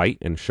epic fight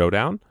and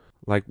showdown?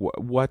 Like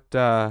what?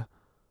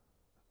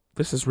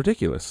 This is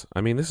ridiculous.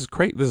 I mean, this is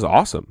great. This is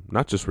awesome.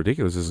 Not just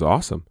ridiculous. This is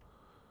awesome.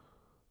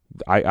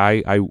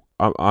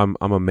 I'm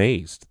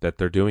amazed that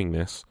they're doing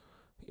this,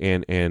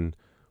 and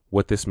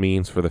what this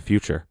means for the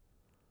future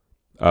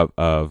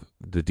of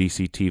the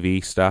DC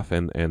TV stuff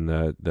and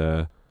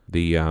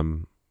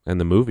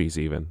the movies,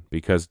 even,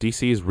 because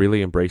DC is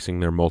really embracing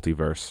their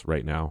multiverse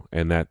right now,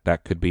 and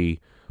that could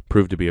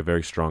prove to be a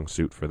very strong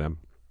suit for them.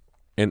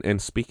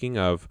 And speaking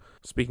of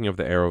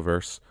the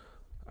Arrowverse,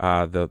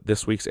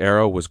 this week's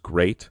Arrow was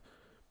great.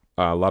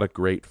 A lot of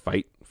great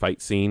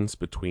fight scenes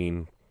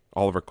between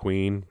Oliver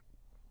Queen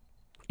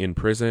in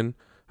prison.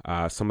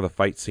 Some of the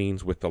fight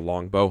scenes with the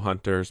longbow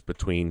hunters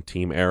between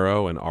Team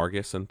Arrow and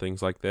Argus and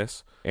things like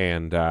this.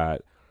 And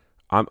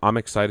I'm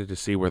excited to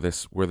see where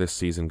this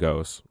season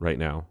goes right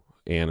now.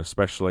 And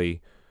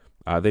especially,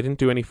 they didn't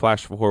do any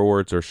flash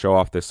forwards or show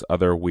off this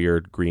other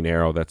weird Green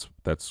Arrow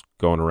that's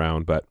going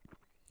around, but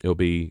it'll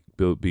be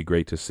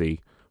great to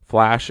see.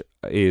 Flash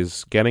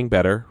is getting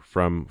better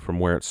from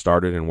where it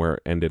started and where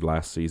it ended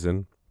last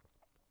season.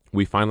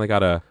 We finally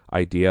got an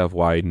idea of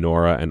why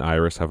Nora and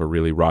Iris have a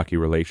really rocky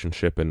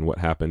relationship and what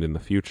happened in the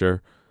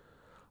future.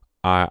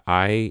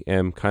 I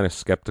am kind of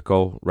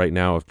skeptical right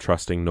now of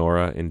trusting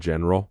Nora in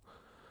general.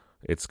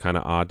 It's kind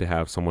of odd to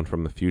have someone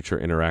from the future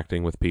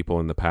interacting with people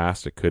in the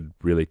past. It could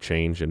really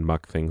change and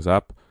muck things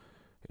up.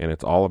 And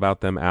it's all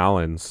about them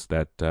Allens,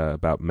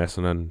 about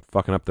messing and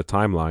fucking up the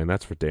timeline.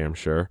 That's for damn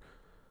sure.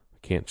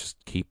 Can't just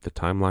keep the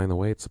timeline the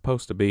way it's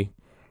supposed to be.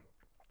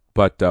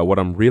 But what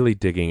I'm really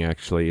digging,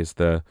 actually, is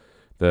the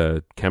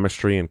the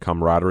chemistry and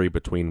camaraderie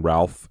between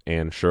Ralph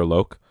and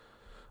Sherlock.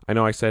 I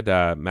know I said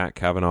Matt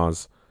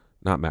Cavanaugh's,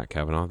 not Matt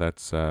Cavanaugh,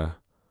 that's,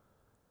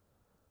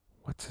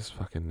 what's his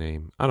fucking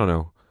name? I don't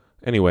know.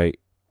 Anyway,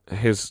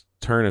 his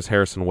turn as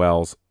Harrison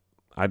Wells.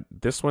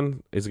 This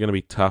one is going to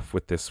be tough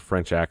with this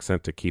French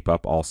accent to keep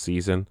up all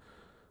season.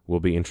 Will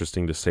be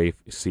interesting to see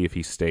if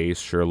he stays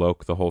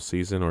Sherlock the whole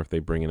season or if they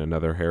bring in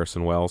another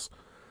Harrison Wells.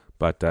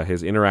 But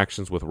his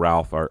interactions with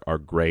Ralph are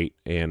great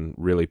and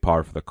really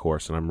par for the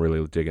course, and I'm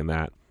really digging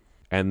that.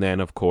 And then,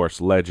 of course,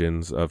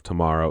 Legends of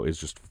Tomorrow is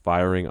just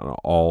firing on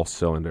all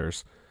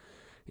cylinders.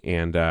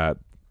 And the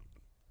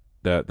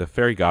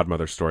Fairy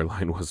Godmother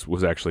storyline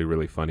was actually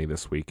really funny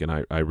this week, and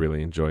I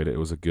really enjoyed it. It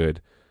was a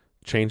good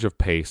change of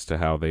pace to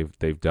how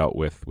they've dealt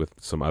with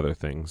some other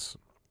things.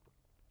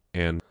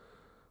 And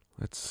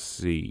let's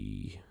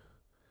see,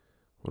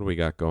 what do we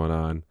got going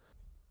on?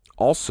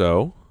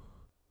 Also,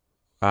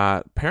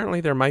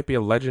 apparently there might be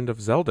a Legend of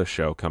Zelda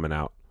show coming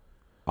out.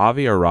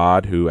 Avi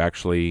Arad, who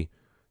actually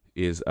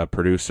is a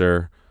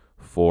producer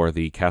for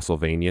the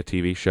Castlevania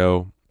TV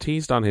show,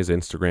 teased on his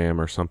Instagram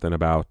or something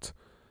about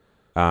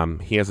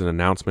he has an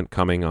announcement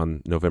coming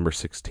on November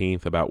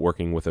 16th about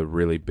working with a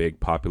really big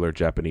popular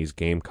Japanese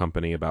game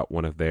company about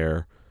one of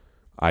their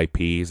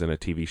IPs and a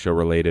TV show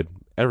related.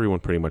 Everyone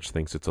pretty much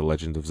thinks it's a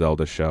Legend of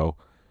Zelda show.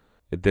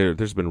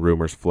 There's been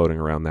rumors floating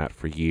around that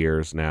for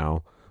years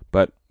now,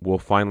 but we'll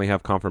finally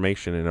have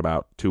confirmation in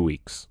about 2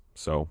 weeks,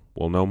 so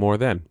we'll know more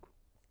then.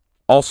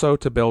 Also,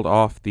 to build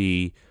off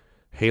the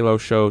Halo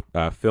show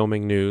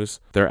filming news,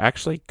 they're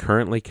actually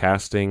currently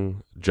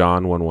casting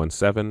John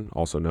 117,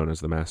 also known as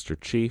the Master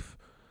Chief,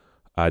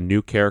 a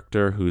new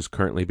character who's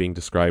currently being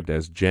described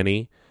as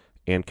Jenny,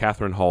 and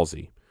Catherine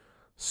Halsey.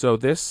 So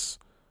this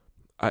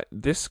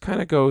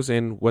kind of goes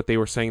in what they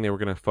were saying. They were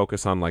going to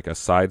focus on like a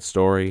side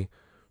story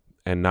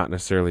and not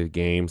necessarily the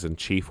games, and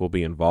Chief will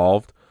be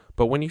involved.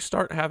 But when you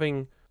start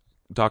having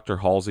Dr.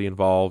 Halsey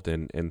involved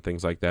and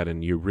things like that,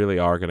 and you really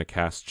are going to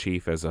cast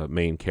Chief as a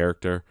main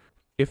character,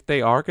 if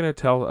they are going to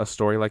tell a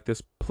story like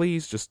this,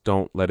 please just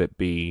don't let it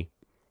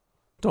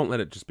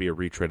just be a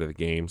retread of the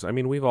games. I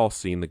mean, we've all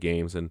seen the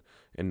games and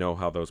know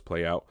how those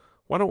play out.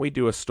 Why don't we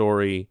do a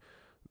story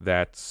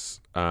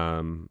that's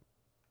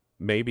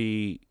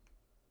maybe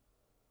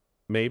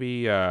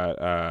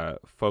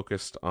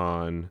focused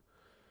on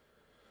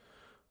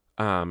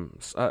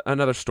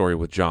another story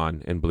with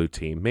John and Blue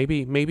Team.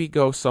 Maybe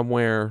go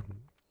somewhere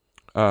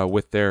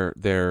with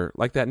their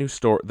like that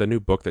the new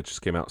book that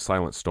just came out,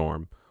 Silent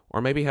Storm, or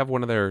maybe have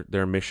one of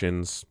their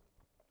missions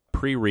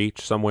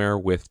pre-reach somewhere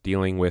with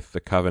dealing with the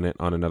Covenant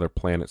on another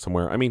planet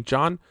somewhere. I mean,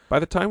 John, by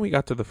the time we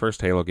got to the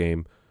first Halo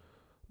game,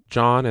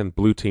 John and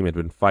Blue Team had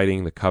been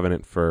fighting the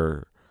Covenant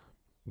for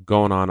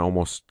going on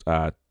almost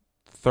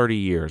 30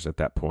 years at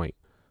that point.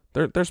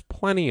 There's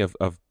plenty of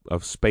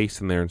space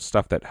in there and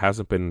stuff that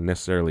hasn't been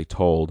necessarily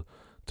told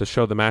to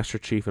show the Master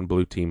Chief and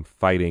Blue Team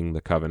fighting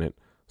the Covenant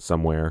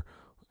somewhere,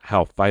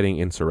 hell, fighting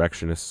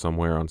insurrectionists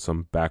somewhere on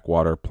some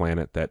backwater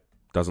planet that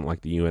doesn't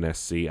like the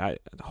UNSC. A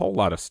whole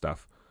lot of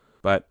stuff.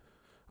 But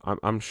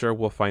I'm sure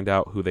we'll find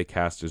out who they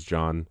cast as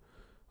John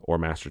or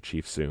Master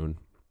Chief soon.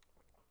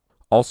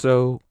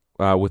 Also,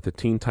 with the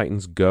Teen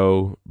Titans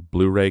Go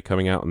Blu-ray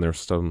coming out, and there's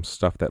some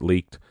stuff that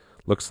leaked,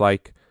 looks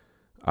like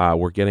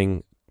we're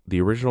getting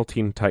the original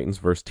Teen Titans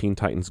versus Teen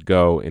Titans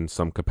Go in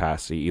some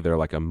capacity, either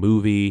like a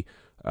movie,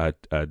 a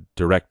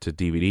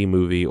direct-to-DVD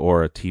movie,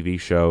 or a TV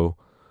show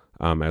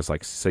as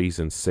like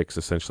season 6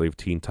 essentially of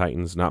Teen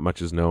Titans. Not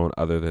much is known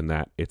other than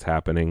that it's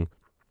happening.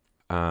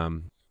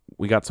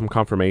 We got some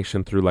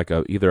confirmation through like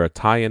either a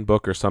tie-in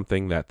book or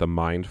something that the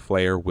Mind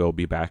Flayer will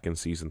be back in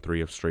season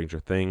 3 of Stranger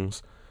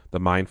Things. The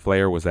Mind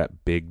Flayer was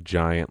that big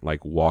giant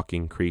like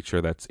walking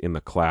creature that's in the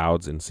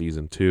clouds in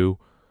season 2.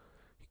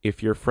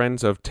 If you're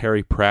friends of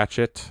Terry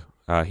Pratchett,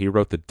 he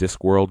wrote the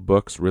Discworld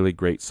books, really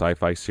great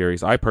sci-fi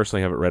series. I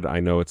personally haven't read it.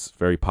 I know it's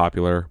very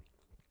popular,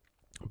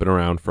 been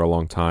around for a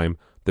long time.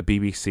 The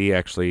BBC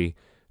actually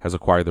has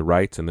acquired the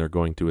rights, and they're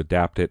going to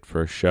adapt it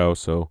for a show,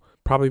 so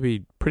probably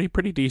be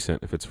pretty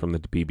decent if it's from the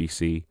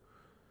BBC.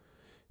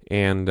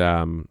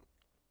 And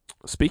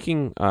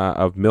speaking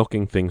of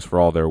milking things for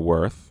all they're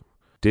worth,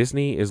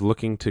 Disney is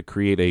looking to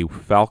create a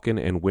Falcon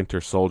and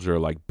Winter Soldier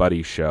like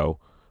buddy show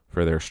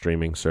for their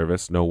streaming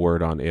service. No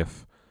word on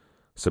if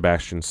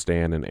Sebastian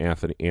Stan and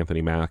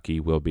Anthony Mackie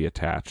will be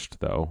attached,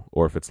 though,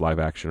 or if it's live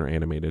action or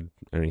animated,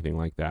 anything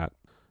like that.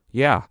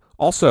 Yeah.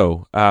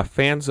 Also,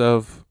 fans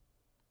of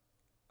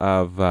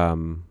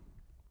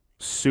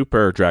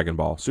Super Dragon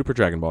Ball,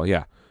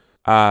 yeah.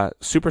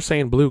 Super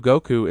Saiyan Blue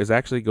Goku is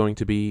actually going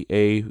to be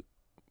a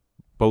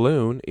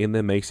balloon in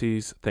the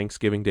Macy's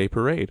Thanksgiving Day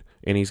Parade.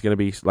 And he's going to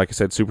be, like I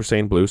said, Super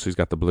Saiyan Blue, so he's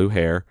got the blue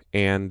hair.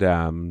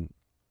 And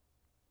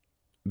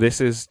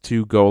this is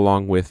to go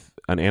along with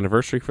an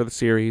anniversary for the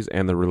series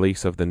and the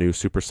release of the new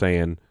Super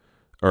Saiyan,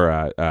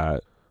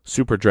 or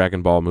Super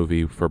Dragon Ball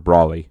movie for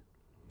Brawly.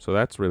 So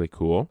that's really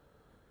cool.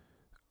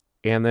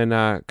 And then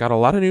got a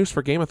lot of news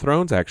for Game of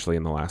Thrones, actually,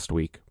 in the last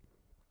week.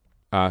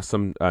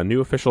 Some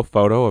new official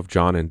photo of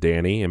Jon and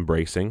Dany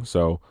embracing,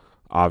 so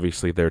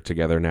Obviously, they're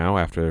together now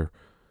after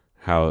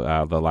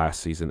how the last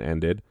season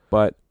ended.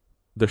 But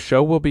the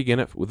season will begin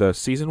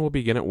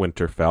at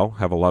Winterfell.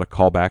 Have a lot of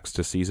callbacks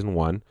to season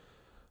 1,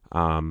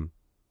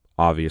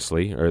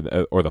 obviously, or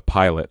the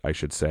pilot, I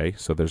should say.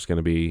 So there's going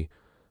to be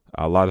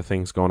a lot of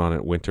things going on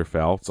at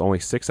Winterfell. It's only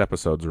 6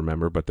 episodes,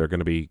 remember, but they're going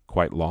to be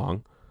quite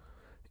long.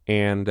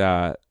 And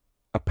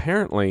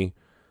apparently,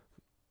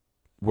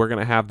 we're going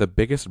to have the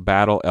biggest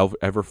battle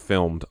ever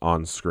filmed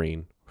on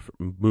screen.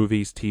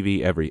 Movies,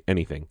 TV,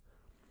 anything.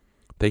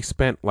 They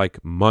spent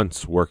like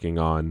months working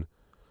on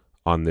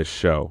this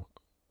show,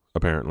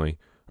 apparently,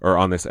 or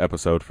on this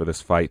episode for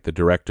this fight. The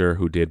director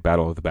who did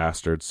Battle of the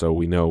Bastards, so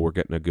we know we're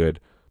getting a good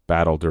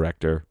battle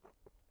director.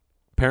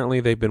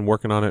 Apparently, they've been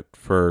working on it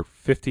for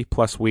 50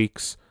 plus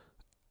weeks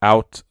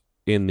out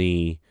in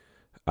the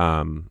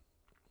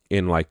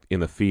in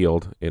the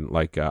field,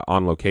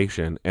 on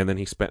location, and then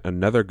he spent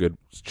another good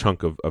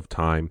chunk of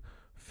time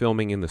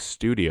filming in the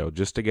studio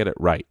just to get it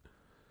right.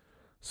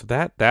 So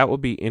that will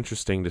be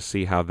interesting to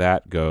see how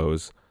that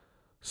goes.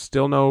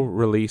 Still no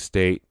release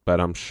date, but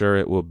I'm sure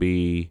it will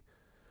be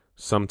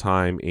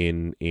sometime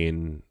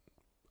in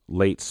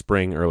late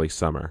spring, early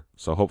summer.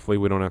 So hopefully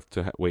we don't have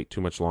to wait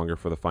too much longer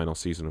for the final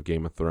season of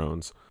Game of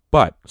Thrones.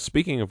 But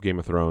speaking of Game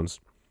of Thrones,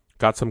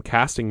 got some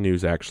casting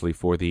news actually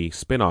for the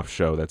spin-off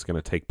show that's going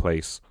to take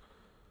place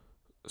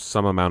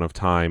some amount of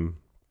time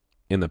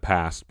in the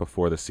past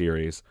before the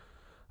series.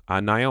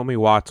 Naomi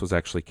Watts was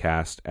actually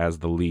cast as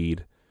the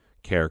lead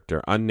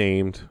character,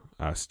 unnamed.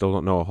 Still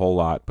don't know a whole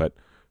lot, but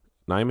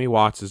Naomi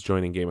Watts is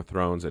joining Game of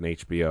Thrones and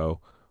HBO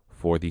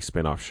for the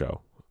spin-off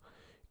show.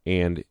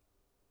 And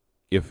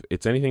if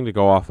it's anything to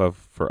go off of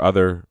for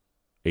other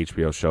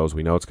HBO shows,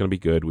 we know it's going to be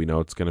good. We know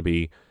it's going to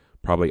be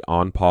probably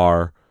on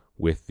par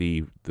with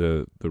the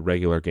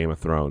regular Game of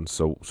Thrones.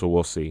 So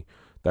we'll see.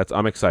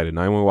 I'm excited.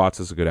 Naomi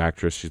Watts is a good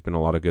actress. She's been in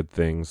a lot of good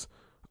things.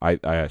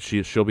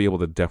 She'll be able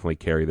to definitely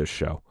carry this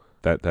show.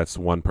 That's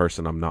one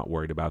person I'm not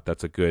worried about.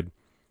 That's a good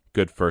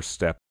first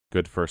step,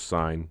 good first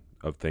sign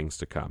of things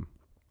to come.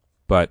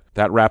 But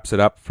that wraps it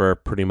up for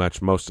pretty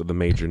much most of the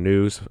major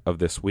news of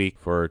this week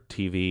for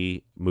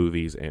TV,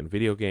 movies, and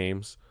video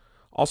games.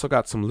 Also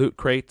got some loot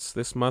crates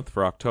this month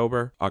for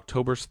October.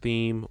 October's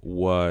theme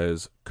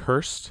was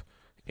Cursed,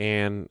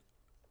 and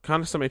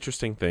kind of some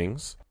interesting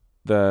things.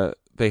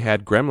 They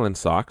had Gremlin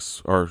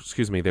socks,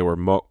 they were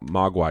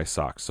Mogwai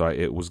socks. So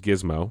it was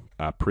Gizmo,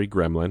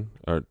 pre-Gremlin,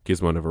 or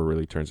Gizmo never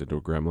really turns into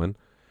a gremlin.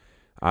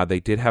 They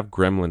did have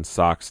Gremlin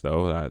socks,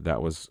 though.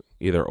 That was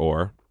either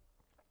or.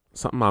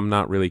 Something I'm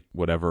not really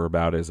whatever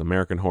about is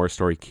American Horror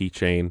Story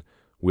keychain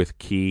with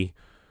key.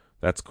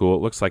 That's cool.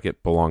 It looks like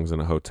it belongs in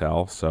a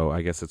hotel, so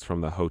I guess it's from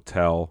the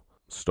Hotel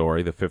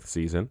story, the 5th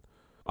season.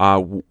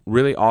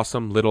 Really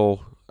awesome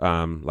little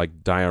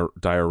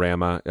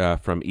diorama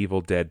from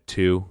Evil Dead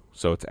 2.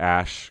 So it's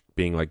Ash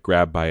being like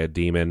grabbed by a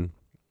demon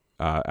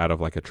out of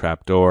like a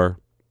trap door.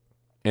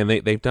 And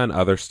they've done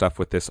other stuff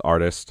with this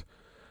artist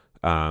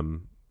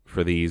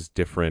for these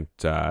different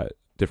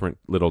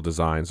little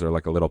designs, or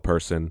like a little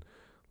person,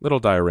 little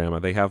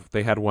diorama.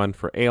 They had one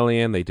for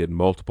Alien. They did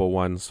multiple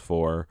ones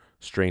for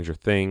Stranger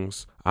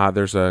Things.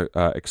 There's a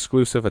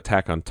exclusive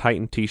Attack on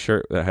Titan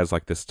t-shirt that has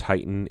like this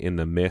Titan in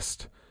the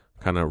mist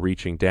kind of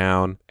reaching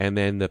down. And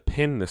then the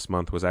pin this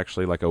month was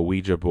actually like a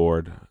Ouija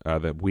board,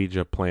 the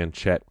Ouija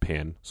planchette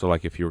pin. So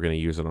like if you were going to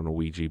use it on a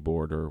Ouija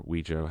board, or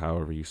Ouija,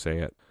 however you say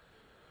it,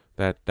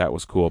 that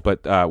was cool.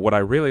 But what I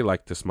really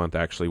liked this month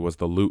actually was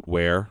the loot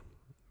wear.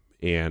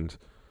 And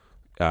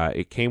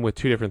it came with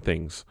 2 different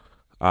things.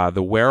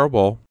 The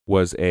wearable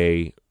was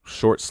a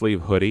short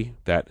sleeve hoodie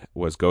that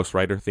was Ghost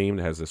Rider themed.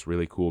 It has this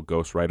really cool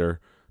Ghost Rider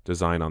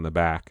design on the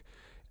back.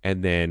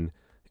 And then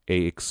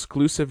a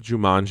exclusive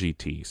Jumanji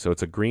tee. So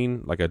it's a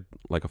green, like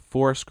a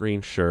forest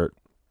green shirt,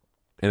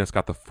 and it's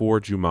got the 4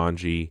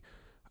 Jumanji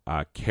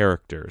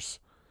characters.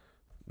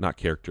 Not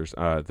characters,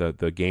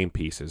 the game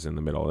pieces in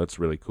the middle. It's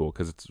really cool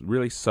because it's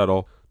really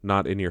subtle,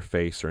 not in your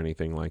face or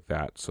anything like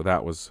that. So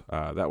that was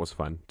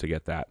fun to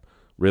get that.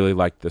 Really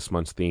liked this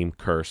month's theme,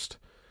 Cursed.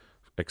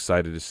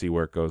 Excited to see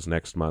where it goes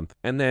next month.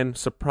 And then,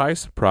 surprise,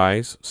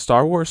 surprise,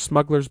 Star Wars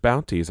Smuggler's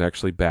Bounty is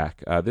actually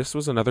back. This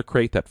was another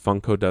crate that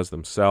Funko does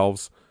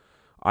themselves.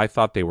 I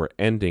thought they were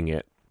ending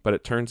it, but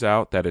it turns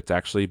out that it's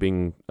actually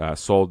being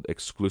sold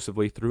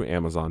exclusively through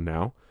Amazon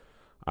now.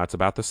 It's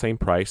about the same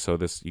price, so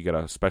you get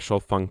a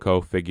special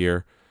Funko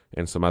figure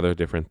and some other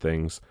different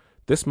things.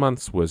 This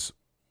month's was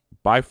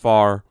by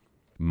far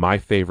my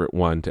favorite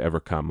one to ever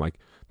come. Like,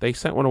 they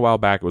sent one a while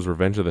back. It was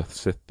Revenge of the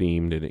Sith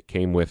themed, and it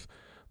came with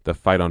the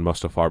fight on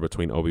Mustafar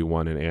between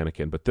Obi-Wan and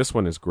Anakin. But this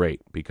one is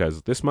great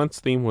because this month's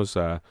theme was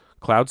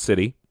Cloud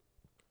City,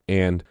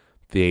 and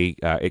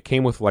it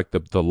came with like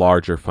the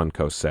larger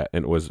Funko set,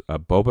 and it was a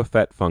Boba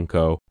Fett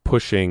Funko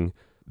pushing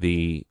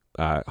the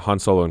Han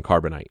Solo and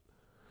Carbonite.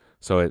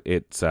 So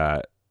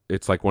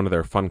it's like one of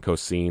their Funko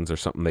scenes or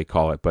something they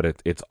call it,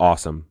 but it's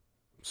awesome,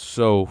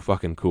 so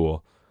fucking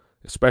cool,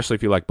 especially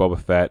if you like Boba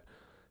Fett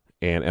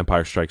and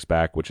Empire Strikes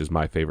Back, which is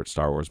my favorite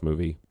Star Wars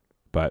movie.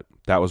 But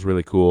that was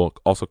really cool.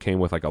 Also came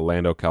with like a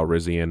Lando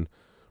Calrissian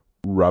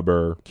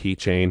rubber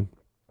keychain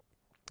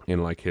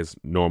in like his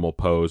normal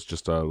pose,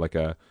 just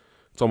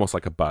it's almost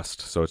like a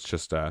bust. So it's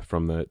just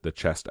from the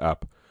chest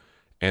up.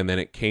 And then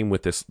it came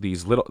with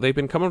these little, they've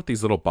been coming with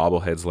these little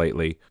bobbleheads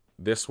lately.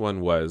 This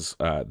one was,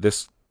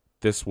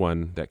 this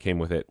one that came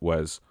with it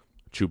was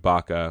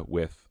Chewbacca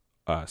with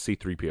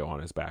C-3PO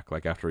on his back,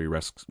 like after he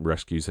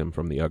rescues him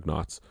from the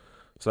Ugnaughts.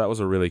 So that was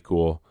a really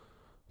cool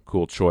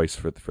choice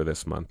for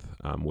this month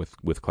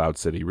with Cloud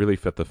City. Really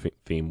fit the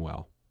theme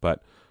well.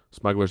 But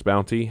Smuggler's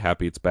Bounty,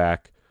 happy it's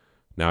back.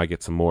 Now I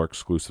get some more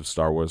exclusive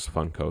Star Wars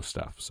Funko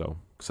stuff, so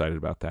excited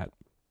about that.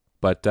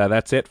 But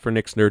that's it for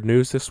Nick's Nerd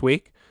News this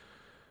week.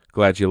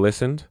 Glad you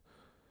listened.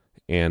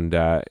 And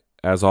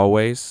as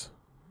always,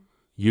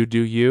 you do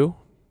you.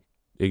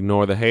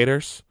 Ignore the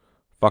haters.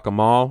 Fuck them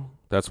all.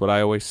 That's what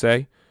I always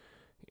say.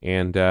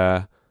 And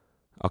I'll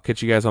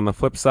catch you guys on the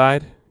flip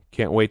side.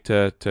 Can't wait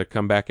to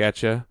come back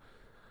at you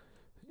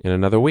in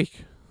another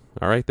week.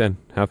 All right then.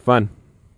 Have fun.